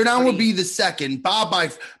 Bear Down would be the second. Bob,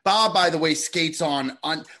 by the way, skates on,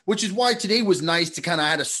 which is why today was nice to kind of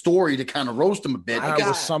had a story to kind of roast him a bit. That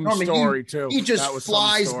was some story too. He just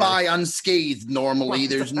flies by unscathed normally.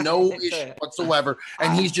 There's no issue whatsoever,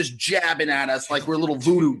 and he's just jabbing at us like we're little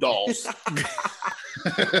voodoo dolls.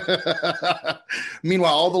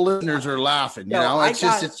 Meanwhile, all the listeners are laughing. You know, it's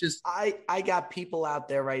just. I got people out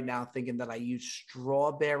there right now thinking that I use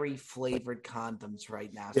strawberry flavored condoms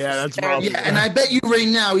right now. Yeah, that's wrong. Yeah, and I bet you right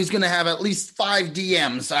now he's going to have at least 5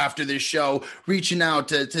 DMs after this show, reaching out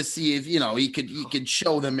to see if he could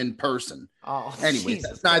show them in person. Oh, anyway,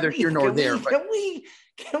 that's neither here nor there. Can we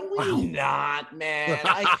not, man?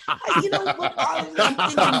 I'm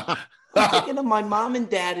thinking of my mom and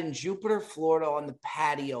dad in Jupiter, Florida, on the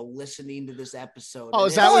patio, listening to this episode. Oh,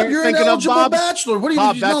 is that what you're thinking of, Bob? Bachelor. What do you?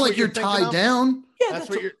 It's not like you're tied down. Yeah,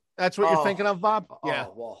 that's what you're thinking of, Bob. Yeah.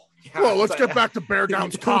 Well, let's get back to Bear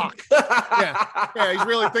Down's cock. Yeah, he's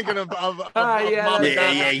really thinking of mom and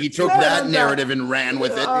dad. He took that narrative and ran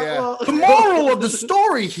with it. The moral of the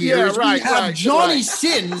story here is we have Johnny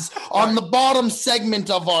Sins on the bottom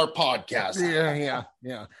segment of our podcast.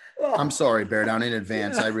 Yeah. I'm sorry, Bear Down, in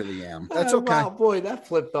advance. I really am. That's okay. Wow, boy, that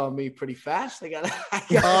flipped on me pretty fast. I got all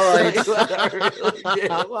right. I really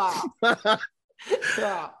did. Wow.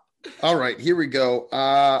 All right, here we go.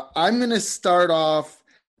 I'm going to start off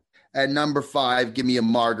at number 5. Give me a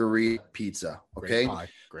margarita pizza. Okay.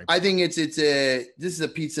 Great pie. I think this is a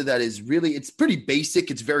pizza that is really, it's pretty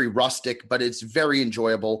basic. It's very rustic, but it's very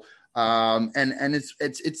enjoyable. And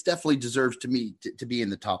it's definitely deserves to be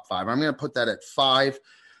in the top 5. I'm going to put that at 5.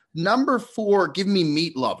 Number 4, give me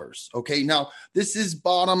meat lovers. Okay. Now this is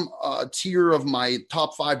bottom tier of my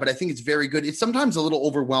top 5, but I think it's very good. It's sometimes a little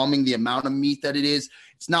overwhelming, the amount of meat that it is.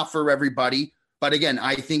 It's not for everybody, but again,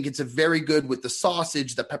 I think it's a very good with the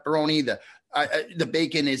sausage, the pepperoni, the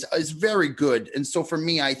bacon is very good. And so for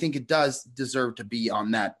me, I think it does deserve to be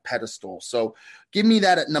on that pedestal. So give me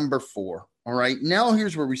that at number 4. All right. Now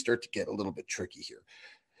here's where we start to get a little bit tricky here.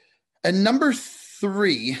 At number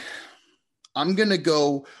 3, I'm going to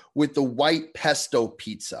go with the white pesto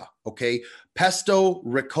pizza. Okay. Pesto,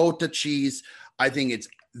 ricotta cheese. I think it's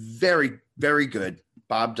very, very good.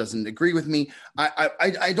 Bob doesn't agree with me.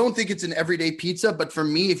 I don't think it's an everyday pizza, but for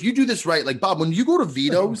me, if you do this right, like Bob, when you go to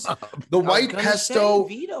Vito's, the white pesto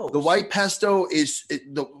is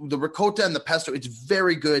the ricotta and the pesto. It's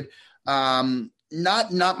very good.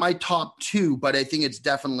 Not my top 2, but I think it's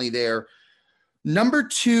definitely there. Number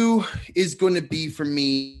 2 is going to be for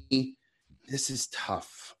me. This is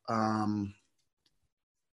tough.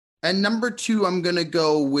 And number 2, I'm going to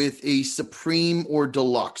go with a Supreme or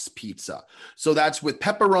Deluxe pizza. So that's with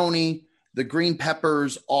pepperoni, the green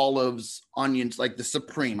peppers, olives, onions, like the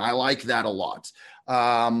Supreme. I like that a lot.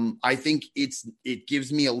 I think it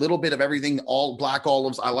gives me a little bit of everything, all black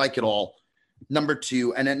olives. I like it all. Number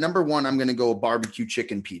 2. And at number 1, I'm going to go a barbecue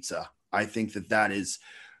chicken pizza. I think that is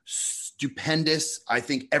stupendous. I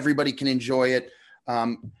think everybody can enjoy it.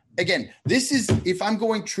 Again, this is, if I'm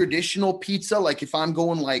going traditional pizza, like if I'm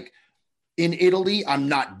going like in Italy, I'm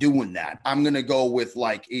not doing that. I'm going to go with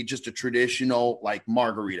like just a traditional like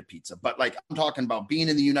margarita pizza. But like I'm talking about being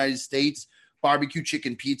in the United States, barbecue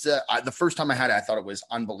chicken pizza. The first time I had it, I thought it was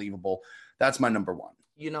unbelievable. That's my number 1.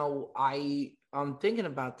 I'm thinking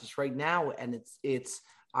about this right now, and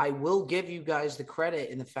I will give you guys the credit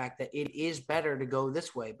in the fact that it is better to go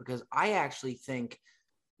this way, because I actually think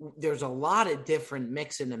there's a lot of different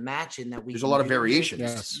mixing and matching that there's a lot of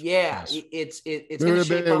variations. Yes. It's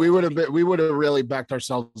we would have really backed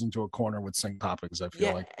ourselves into a corner with single toppings. I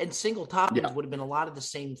feel like, and single toppings would have been a lot of the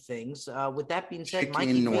same things. With that being said, chicken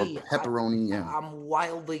Mikey or V, pepperoni. I'm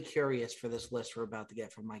wildly curious for this list we're about to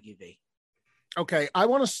get from Mikey V. Okay, I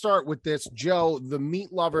want to start with this. Joe, the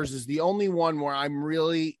meat lovers is the only one where I'm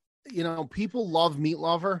really, people love meat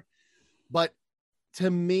lover, but to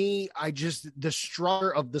me, the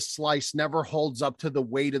structure of the slice never holds up to the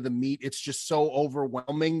weight of the meat. It's just so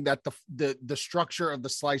overwhelming that the structure of the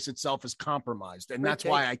slice itself is compromised, and that's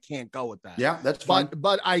why I can't go with that. Yeah, that's fine.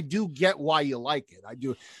 But I do get why you like it. I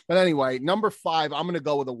do. But anyway, number 5, I'm going to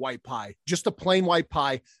go with a white pie, just a plain white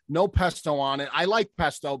pie, no pesto on it. I like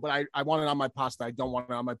pesto, but I want it on my pasta. I don't want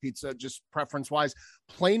it on my pizza, just preference wise.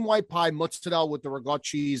 Plain white pie, mozzarella with the ricotta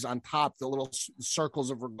cheese on top, the little circles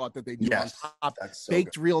of ricotta that they do on top. So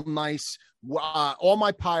baked good. Real nice. All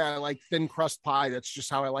my pie, I like thin crust pie. That's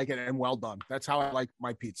just how I like it, and well done. That's how I like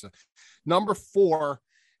my pizza. Number 4,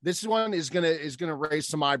 this one is gonna raise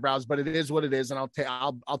some eyebrows, but it is what it is, and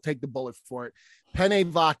I'll take the bullet for it.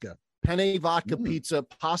 Penne vodka pizza,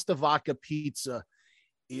 pasta vodka pizza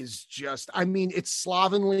is just, it's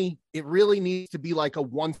slovenly. It really needs to be like a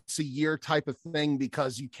once a year type of thing,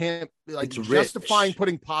 because you can't, like, justifying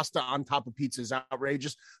putting pasta on top of pizza is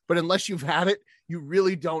outrageous. But unless you've had it, you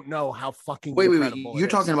really don't know how fucking incredible you're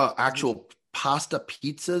talking about actual pasta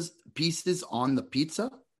pieces on the pizza?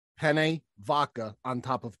 Penne vodka on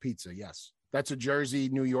top of pizza. Yes. That's a Jersey,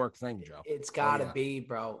 New York thing, Joe. It's gotta be,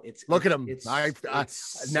 bro. Look at him. I've got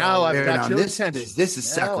your attention. This is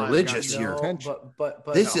sacrilegious here. But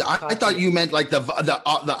this is. I thought you meant like the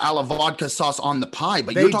alla vodka sauce on the pie,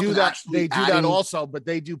 but they do that. They do that also, but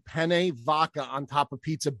they do penne vodka on top of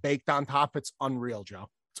pizza, baked on top. It's unreal, Joe.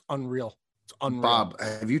 It's unreal. It's unreal. Bob,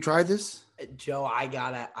 have you tried this? Joe, I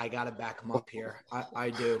gotta back him up here. I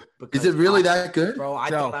do. Is it really that good, bro? I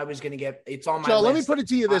thought I was gonna get. It's on my Joe, list. Let me put it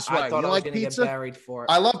to you this way: you like gonna pizza? Get buried for it.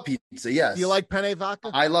 I love pizza. Yes. Do you like penne vodka?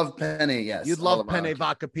 I love penne. Yes. You'd love penne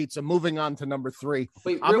vodka pizza. Moving on to number 3.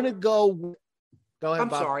 I'm gonna go. Go ahead. I'm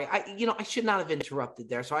Bob. sorry. I should not have interrupted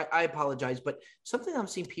there, so I apologize. But something I'm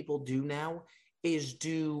seeing people do now is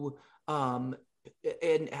and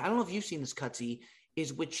I don't know if you've seen this, Cutsy,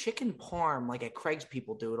 is with chicken parm, like at Craig's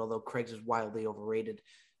people do it, although Craig's is wildly overrated.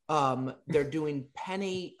 They're doing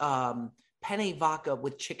penne vodka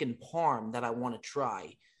with chicken parm that I want to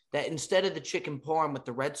try. That instead of the chicken parm with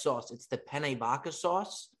the red sauce, it's the penne vodka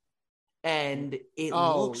sauce. And it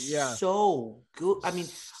looks so good.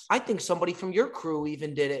 I think somebody from your crew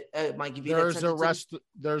even did it. Mikey,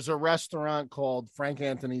 there's a restaurant called Frank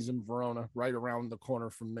Anthony's in Verona, right around the corner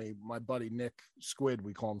from me. My buddy Nick Squid,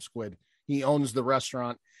 we call him Squid. He owns the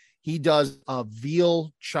restaurant. He does a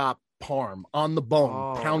veal chop parm on the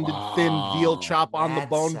bone, pounded thin veal chop on the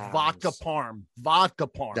bone, vodka parm.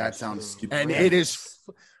 That sounds stupid. And it is,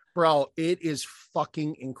 bro, it is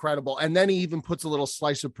fucking incredible. And then he even puts a little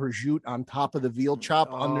slice of prosciutto on top of the veal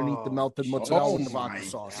chop underneath the melted mozzarella with the vodka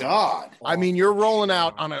sauce. God. You're rolling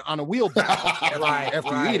out on a wheelbarrow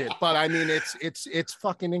after you eat it. But it's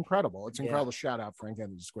fucking incredible. It's incredible. Shout out Frank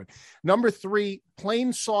Anthony Squid. Number 3,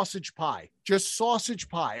 plain sausage pie. Just sausage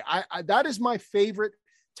pie. I that is my favorite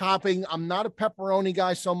topping. I'm not a pepperoni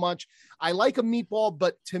guy so much. I like a meatball,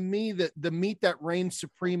 but to me, the meat that reigns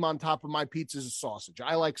supreme on top of my pizza is a sausage.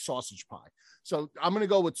 I like sausage pie. So I'm going to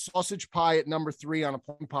go with sausage pie at number 3 on a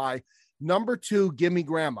plain pie. Number 2, give me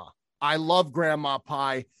grandma. I love grandma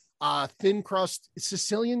pie. Thin crust.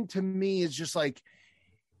 Sicilian to me is just like,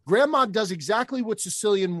 grandma does exactly what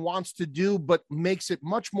Sicilian wants to do, but makes it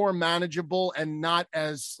much more manageable and not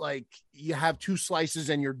as like you have 2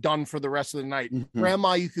 slices and you're done for the rest of the night. Mm-hmm.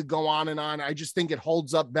 Grandma, you could go on and on. I just think it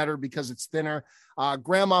holds up better because it's thinner.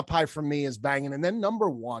 Grandma pie for me is banging. And then number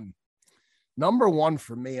one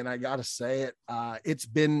for me, and I got to say it, it's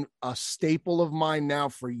been a staple of mine now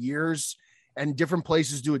for years, and different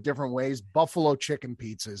places do it different ways. Buffalo chicken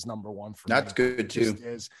pizza is number 1 for me. That's good too.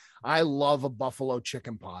 I love a buffalo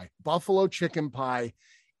chicken pie. Buffalo chicken pie,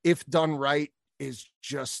 if done right, is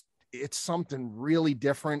just, it's something really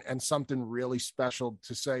different and something really special.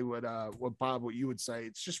 To say what Bob, what you would say,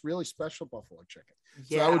 it's just really special buffalo chicken.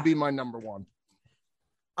 Yeah. So that would be my number 1.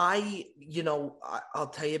 I'll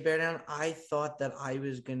tell you, Bear Down, I thought that I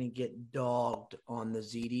was going to get dogged on the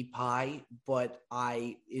ZD pie, but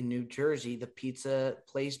in New Jersey, the pizza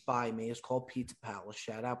place by me is called Pizza Palace.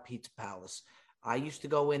 Shout out Pizza Palace. I used to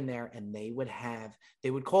go in there and they would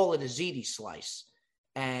call it a ZD slice.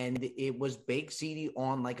 And it was baked ziti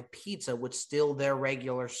on like a pizza with still their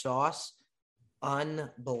regular sauce.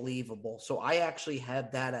 Unbelievable. So I actually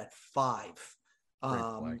had that at 5.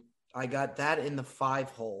 I got that in the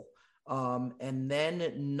 5 hole. And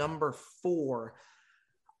then number 4,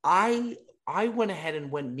 I went ahead and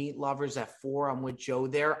went meat lovers at 4. I'm with Joe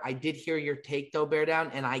there. I did hear your take though, Bear Down,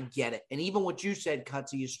 and I get it. And even what you said,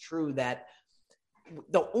 Cutsy, is true, that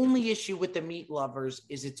the only issue with the meat lovers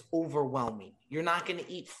is it's overwhelming. You're not going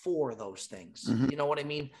to eat 4 of those things. You know what I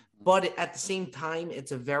mean? But at the same time,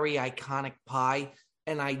 it's a very iconic pie,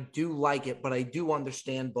 and I do like it, but I do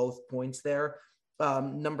understand both points there.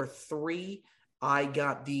 Number 3, I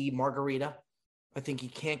got the margarita. I think you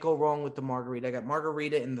can't go wrong with the margarita. I got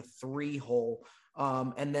margarita in the 3 hole.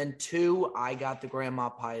 And then 2, I got the grandma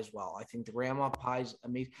pie as well. I think the grandma pie is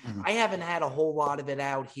amazing. I haven't had a whole lot of it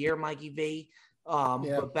out here, Mikey V.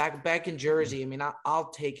 But back in Jersey, I mean, I'll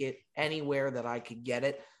take it anywhere that I could get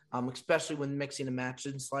it, especially when mixing and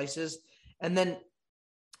matching slices. And then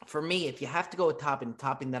for me, if you have to go with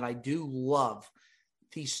topping that I do love,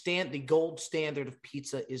 the gold standard of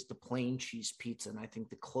pizza is the plain cheese pizza. And I think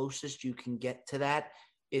the closest you can get to that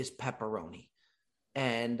is pepperoni.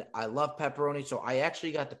 And I love pepperoni. So I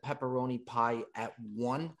actually got the pepperoni pie at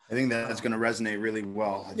 1. I think that's going to resonate really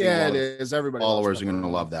well. I think it is. Everybody followers are going to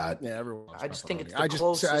love that. Yeah, everyone. I just think it's the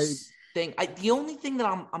closest thing. The only thing that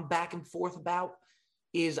I'm back and forth about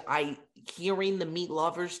is hearing the meat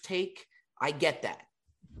lovers take. I get that.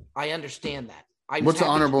 I understand that. What's the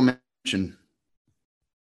honorable mention?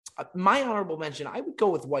 My honorable mention, I would go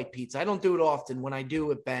with white pizza. I don't do it often. When I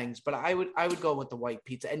do, it bangs, but I would go with the white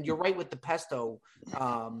pizza. And you're right with the pesto.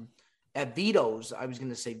 At Vito's, I was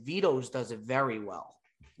going to say Vito's does it very well.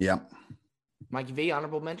 Yeah. Mikey V,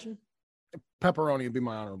 honorable mention? Pepperoni would be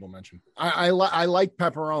my honorable mention. I like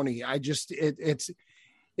pepperoni. I just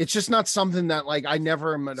it's just not something that like I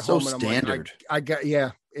never am at home. So standard. I got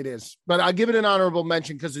it is, but I give it an honorable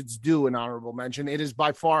mention because it's due an honorable mention. It is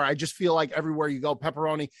by far. I just feel like everywhere you go,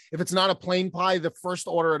 pepperoni. If it's not a plain pie, the first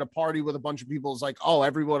order at a party with a bunch of people is like, oh,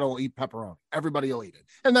 everyone will eat pepperoni. Everybody will eat it,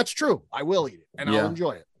 and that's true. I will eat it, and I'll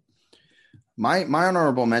enjoy it. My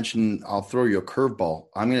honorable mention. I'll throw you a curveball.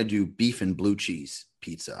 I'm gonna do beef and blue cheese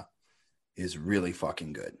pizza. Is really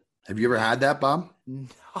fucking good. Have you ever had that, Bob?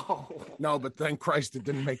 No, but thank Christ it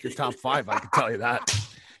didn't make your top 5. I can tell you that.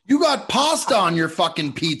 You got pasta on your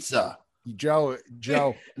fucking pizza. Joe,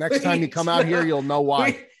 next time you come out here, you'll know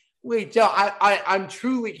why. Wait, Joe, I'm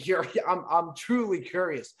truly curious. I'm truly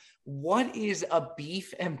curious. What is a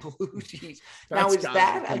beef and blue cheese? Now, is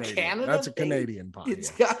that a Canada? That's a Canadian pie.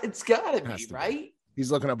 It's got to be, right?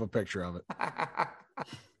 He's looking up a picture of it.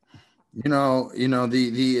 You know,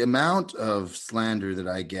 the amount of slander that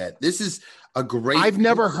I get. This is a great. I've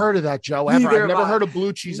never heard of that, Joe. Ever. I've never heard of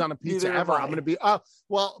blue cheese on a pizza ever. I'm going to be.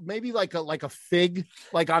 Well, maybe like a fig,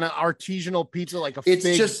 like on an artisanal pizza, like a. It's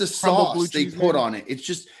fig, just the sauce they put on it. It's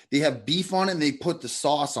just they have beef on it and they put the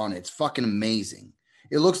sauce on it. It's fucking amazing.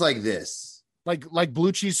 It looks like this. Like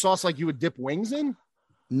blue cheese sauce, like you would dip wings in.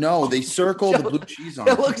 No, they circle the blue cheese on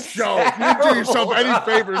it. Joe, you didn't do yourself any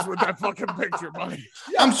favors with that fucking picture, buddy.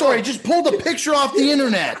 I'm sorry, just pull the picture off the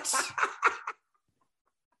internet.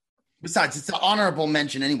 Besides, it's an honorable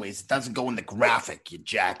mention anyways. It doesn't go in the graphic, you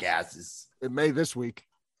jackasses. It may this week.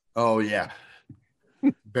 Oh, yeah.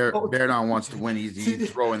 Bear Down wants to win. He's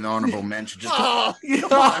throwing the honorable mention. Just come on,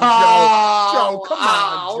 Joe. Come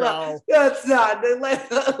on, Joe. Let's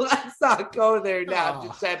not go there now,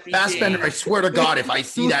 Giuseppe. Fassbender, I swear to God, if I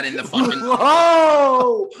see that in the fucking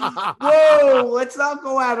whoa, let's not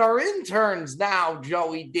go at our interns now,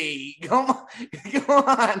 Joey D. Come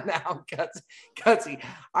on now, Gutsy.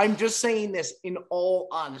 I'm just saying this in all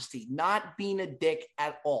honesty, not being a dick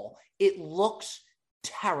at all. It looks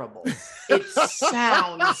terrible. It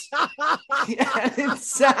sounds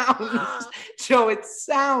Joe, it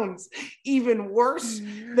sounds even worse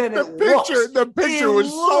than it looks. The picture was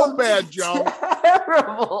so bad, Joe.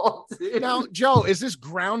 Terrible, dude. Now, Joe, is this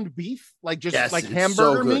ground beef? Like just like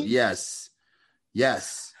hamburger meat? Yes.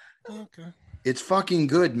 Okay. It's fucking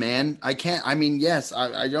good, man. I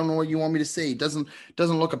don't know what you want me to say. It doesn't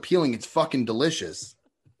look appealing. It's fucking delicious.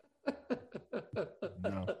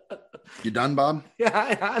 No. You done, Bob?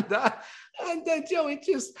 Yeah, and Joe, it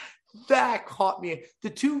just that caught me. The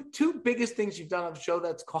two biggest things you've done on the show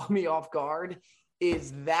that's caught me off guard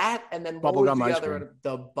is that, and then bubblegum ice cream.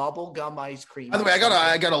 The bubblegum ice cream. By the way,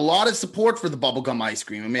 I got a lot of support for the bubblegum ice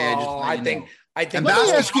cream. I think. Let me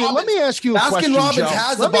ask you a question, Baskin Robbins Joe.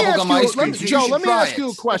 has the bubblegum ice cream. Joe, let me ask you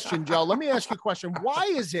a question, Joe. Let me ask you a question.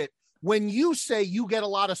 Why is it when you say you get a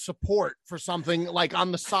lot of support for something, like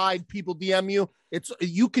on the side, people DM you,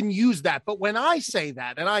 you can use that. But when I say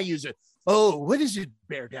that and I use it, oh, what is it,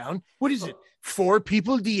 Bear Down? What is it? 4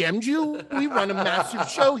 people DM'd you? We run a massive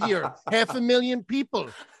show here. 500,000 people.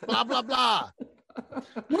 Blah, blah, blah.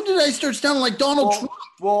 When did I start sounding like Donald Trump?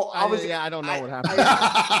 Well, I don't know what happened.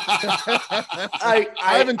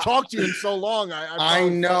 I haven't talked to you in so long. I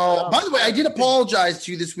know. By the way, I did apologize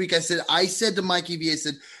to you this week. I said to Mikey V, I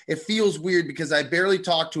said, it feels weird because I barely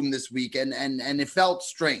talked to him this week and it felt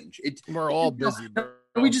strange. We're all busy, bro.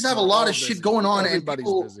 We just have a lot of shit going on. Everybody's and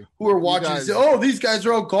people busy. who are watching say, oh, these guys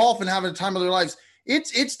are out golf and having a time of their lives.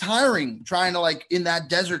 It's tiring trying to, like, in that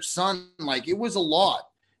desert sun. Like, it was a lot.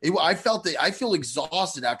 I feel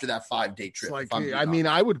exhausted after that 5-day trip. Like,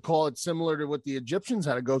 I would call it similar to what the Egyptians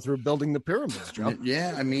had to go through building the pyramids, Joe.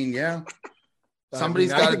 Yeah, yeah.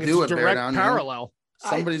 Somebody's got to do it. Direct parallel.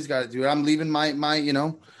 Somebody's got to do it. I'm leaving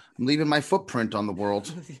I'm leaving my footprint on the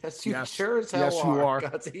world. Yes, you sure as hell you are.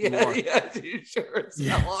 Yes, you sure as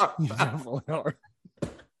hell are. You definitely are.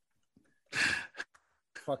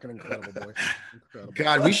 Fucking incredible, boy. Incredible.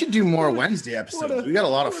 God, we should do more Wednesday episodes. We got a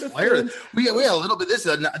lot of flair. We got a little bit.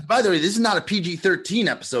 By the way, this is not a PG-13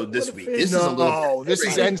 episode this week. This is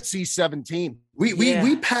NC-17.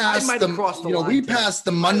 We passed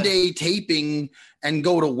the Monday taping and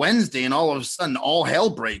go to Wednesday, and all of a sudden, all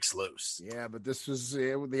hell breaks loose. Yeah, but this was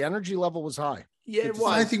the energy level was high. Yeah, it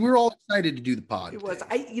was. I think we were all excited to do the pod. It was.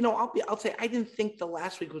 I'll say I didn't think the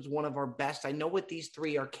last week was one of our best. I know what these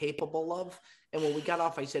three are capable of. And when we got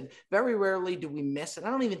off, I said, very rarely do we miss. And I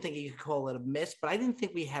don't even think you could call it a miss, but I didn't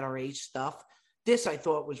think we had our ace stuff. This I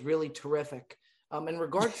thought was really terrific. In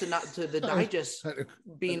regards to the digest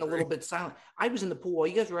being a little bit silent, I was in the pool while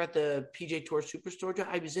you guys were at the PJ Tour Superstore.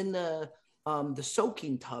 I was in the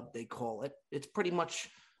soaking tub, they call it. It's pretty much,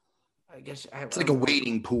 I guess. It's like a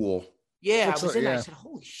wading pool. Yeah, I was in there. I said,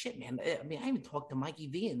 holy shit, man. I mean, I haven't talked to Mikey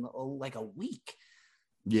V in like a week.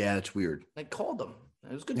 Yeah, it's weird. I called him.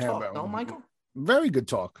 It was good talk. No, Michael? Very good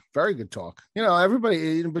talk. Very good talk.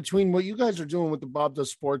 Everybody, between what you guys are doing with the Bob Does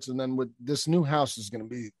Sports and then with this new house is going to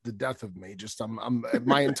be the death of me. Just I'm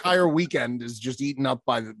my entire weekend is just eaten up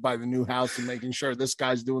by the new house and making sure this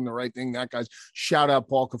guy's doing the right thing. That guy's shout out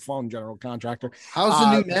Paul Cafone, general contractor. How's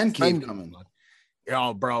the new man cave coming?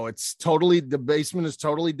 Oh, bro, the basement is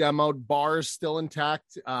totally demoed. Bar is still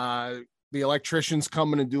intact. The electrician's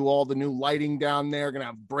coming to do all the new lighting down there. Going to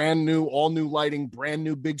have all new lighting, brand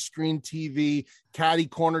new big screen TV, caddy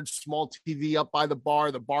cornered small TV up by the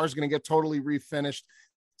bar. The bar's going to get totally refinished.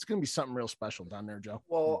 It's going to be something real special down there, Joe.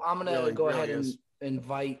 Well, I'm going to go ahead and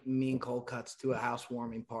invite me and Cold Cuts to a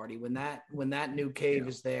housewarming party when that new cave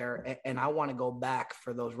is there, and I want to go back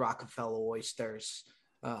for those Rockefeller oysters.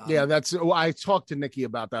 I talked to Nikki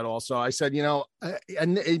about that also. I said,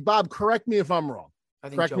 and Bob, correct me if I'm wrong.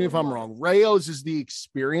 Correct me if I'm wrong. Rayo's is the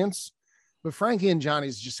experience, but Frankie and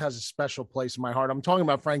Johnny's just has a special place in my heart. I'm talking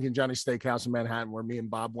about Frankie and Johnny's Steakhouse in Manhattan, where me and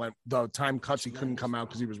Bob went. The time cuts, he couldn't come out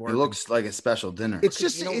because he was working. It looks like a special dinner. It's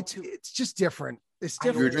just it's just different. It's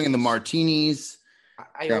different. We were drinking the martinis.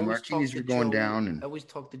 Martinis were going down. And I always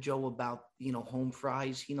talk to Joe about home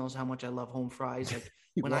fries. He knows how much I love home fries. Like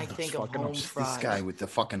when I think of home fries, this guy with the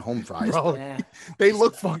fucking home fries, bro, they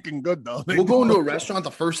look fucking good though. We'll go into a restaurant.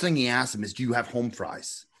 The first thing he asks him is, "Do you have home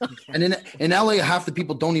fries?" And in LA, half the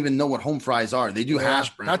people don't even know what home fries are. They do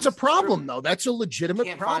hash browns. That's a problem, though. That's a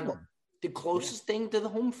legitimate problem. The closest thing to the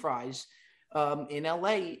home fries in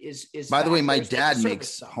LA is. By the way, my dad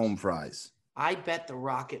makes home fries. I bet the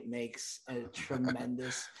Rocket makes a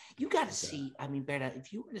tremendous. You got to see. I mean, Berta,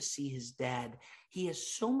 if you were to see his dad, he has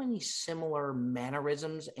so many similar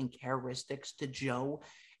mannerisms and characteristics to Joe,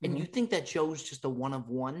 and you think that Joe's just a one of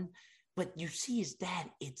one, but you see his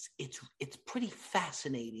dad. It's pretty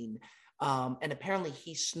fascinating. And apparently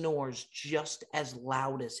he snores just as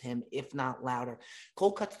loud as him, if not louder.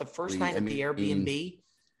 Cold Cuts the first night at the Airbnb.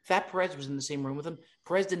 Fat Perez was in the same room with him.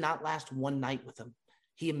 Perez did not last one night with him.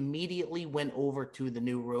 He immediately went over to the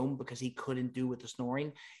new room because he couldn't do with the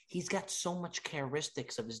snoring. He's got so much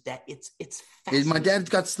characteristics of his dad. It's fascinating. My dad's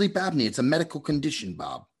got sleep apnea. It's a medical condition,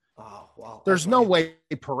 Bob. Oh, well. There's no way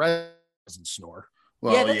Perez doesn't snore.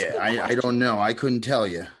 Well, I don't know. I couldn't tell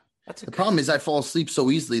you. The problem is I fall asleep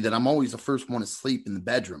so easily that I'm always the first one to sleep in the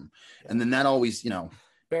bedroom. And then that always, now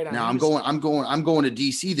I'm going to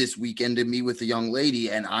DC this weekend to meet with a young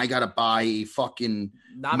lady, and I got to buy a fucking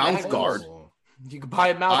mouth guard. You can buy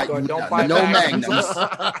a mouth guard. Don't buy no magnums.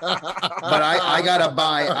 But I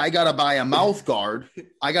gotta buy a mouth guard.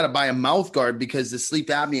 I gotta buy a mouth guard because the sleep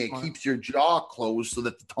apnea keeps your jaw closed so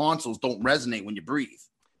that the tonsils don't resonate when you breathe.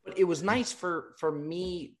 But it was nice for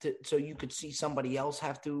me so you could see somebody else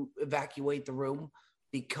have to evacuate the room,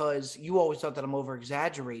 because you always thought that I'm over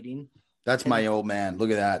exaggerating. That's my old man. Look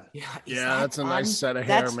at that. Yeah, that's a nice set of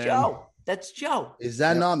hair, man. That's Joe. Is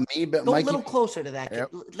that not me? But go a little closer to that. Yep.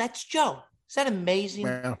 That's Joe. Is that amazing?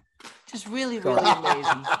 Yeah. Just really, really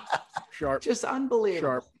amazing. Sharp. Just unbelievable.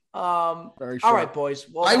 Sharp. Very All short. right, boys.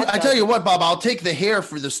 Well, I tell you what, Bob, I'll take the hair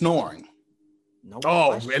for the snoring. No Oh,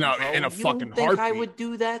 question, in a bro. in a You fucking don't think I heartbeat. would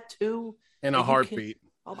do that too? In a Are you heartbeat.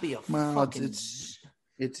 I'll be a Well, fucking. it's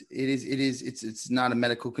not a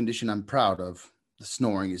medical condition I'm proud of. The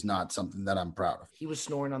snoring is not something that I'm proud of. He was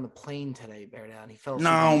snoring on the plane today, Bear Down. He fell asleep.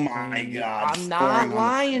 No, on the my plane. God, I'm not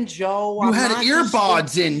lying, Joe. You I'm had not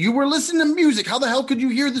earbuds in. You were listening to music. How the hell could you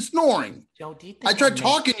hear the snoring? Joe, do you think I tried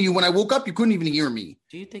talking to you when I woke up. You couldn't even hear me.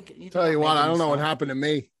 Do you think? Tell you what, I don't know what happened to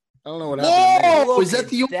me. I don't know what happened to me. Whoa, is that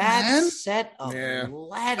the old that man? set of Yeah.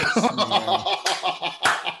 lettuce, man.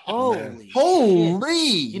 Holy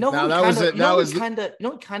Holy! shit. You know Now, who that was kinda, it. you know That who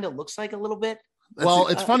was- kind of looks like a little bit? Well,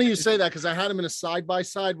 it's funny you say that because I had him in a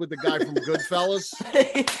side-by-side with the guy from Goodfellas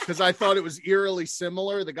because I thought it was eerily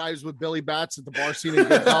similar. The guy who's with Billy Bats at the bar scene in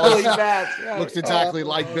Billy Goodfellas Bats, yeah. looks exactly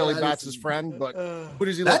like Billy Bats' friend, but who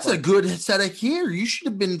does he look That's like? a good set of hair. You should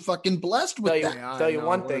have been fucking blessed with Tell you- that. Yeah, I Tell you know.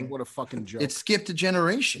 one What a- thing. What a fucking joke. It skipped a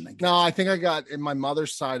generation. I guess. No, I think I got in my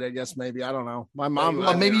mother's side, I guess, maybe. I don't know. My mom.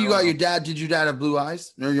 Well, maybe you got I your don't dad. Did your dad have blue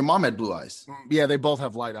eyes? Or your mom had blue eyes? know. Yeah, they both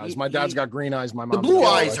have light eyes. My dad's He- got green eyes. My The mom's blue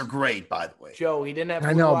got eyes eyes. are great, by the way. Joe, he didn't have blue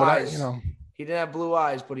I know, but eyes. He didn't have blue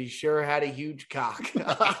eyes, but he sure had a huge cock.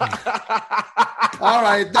 All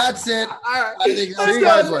right, that's it. All right. I think See you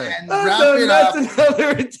guys later. And wrap it up. That's another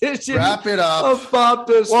edition Wrap it up. of Bob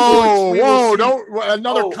the Sports. Whoa, We will whoa! see- Don't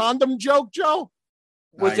another Oh. condom joke, Joe.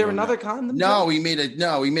 Was I there don't another know. condom? No, joke? he made a We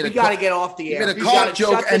got to get off the He air. made a You cock gotta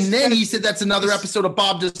joke, shut and this- then he said that's another episode of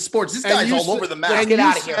Bob Does Sports. This And guy's you all said- over the map. Let's And get you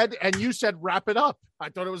outta here. said, and you said, wrap it up. I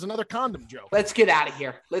thought it was another condom joke. Let's get out of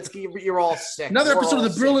here. Let's get. You're all sick. Another We're episode all of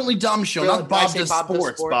the sick. Brilliantly Dumb Show, Brilliant. not Did I Bob say Does Bob Does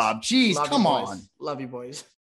Sports, Sports? Bob. Jeez, Love you, come boys. on. Love you, boys.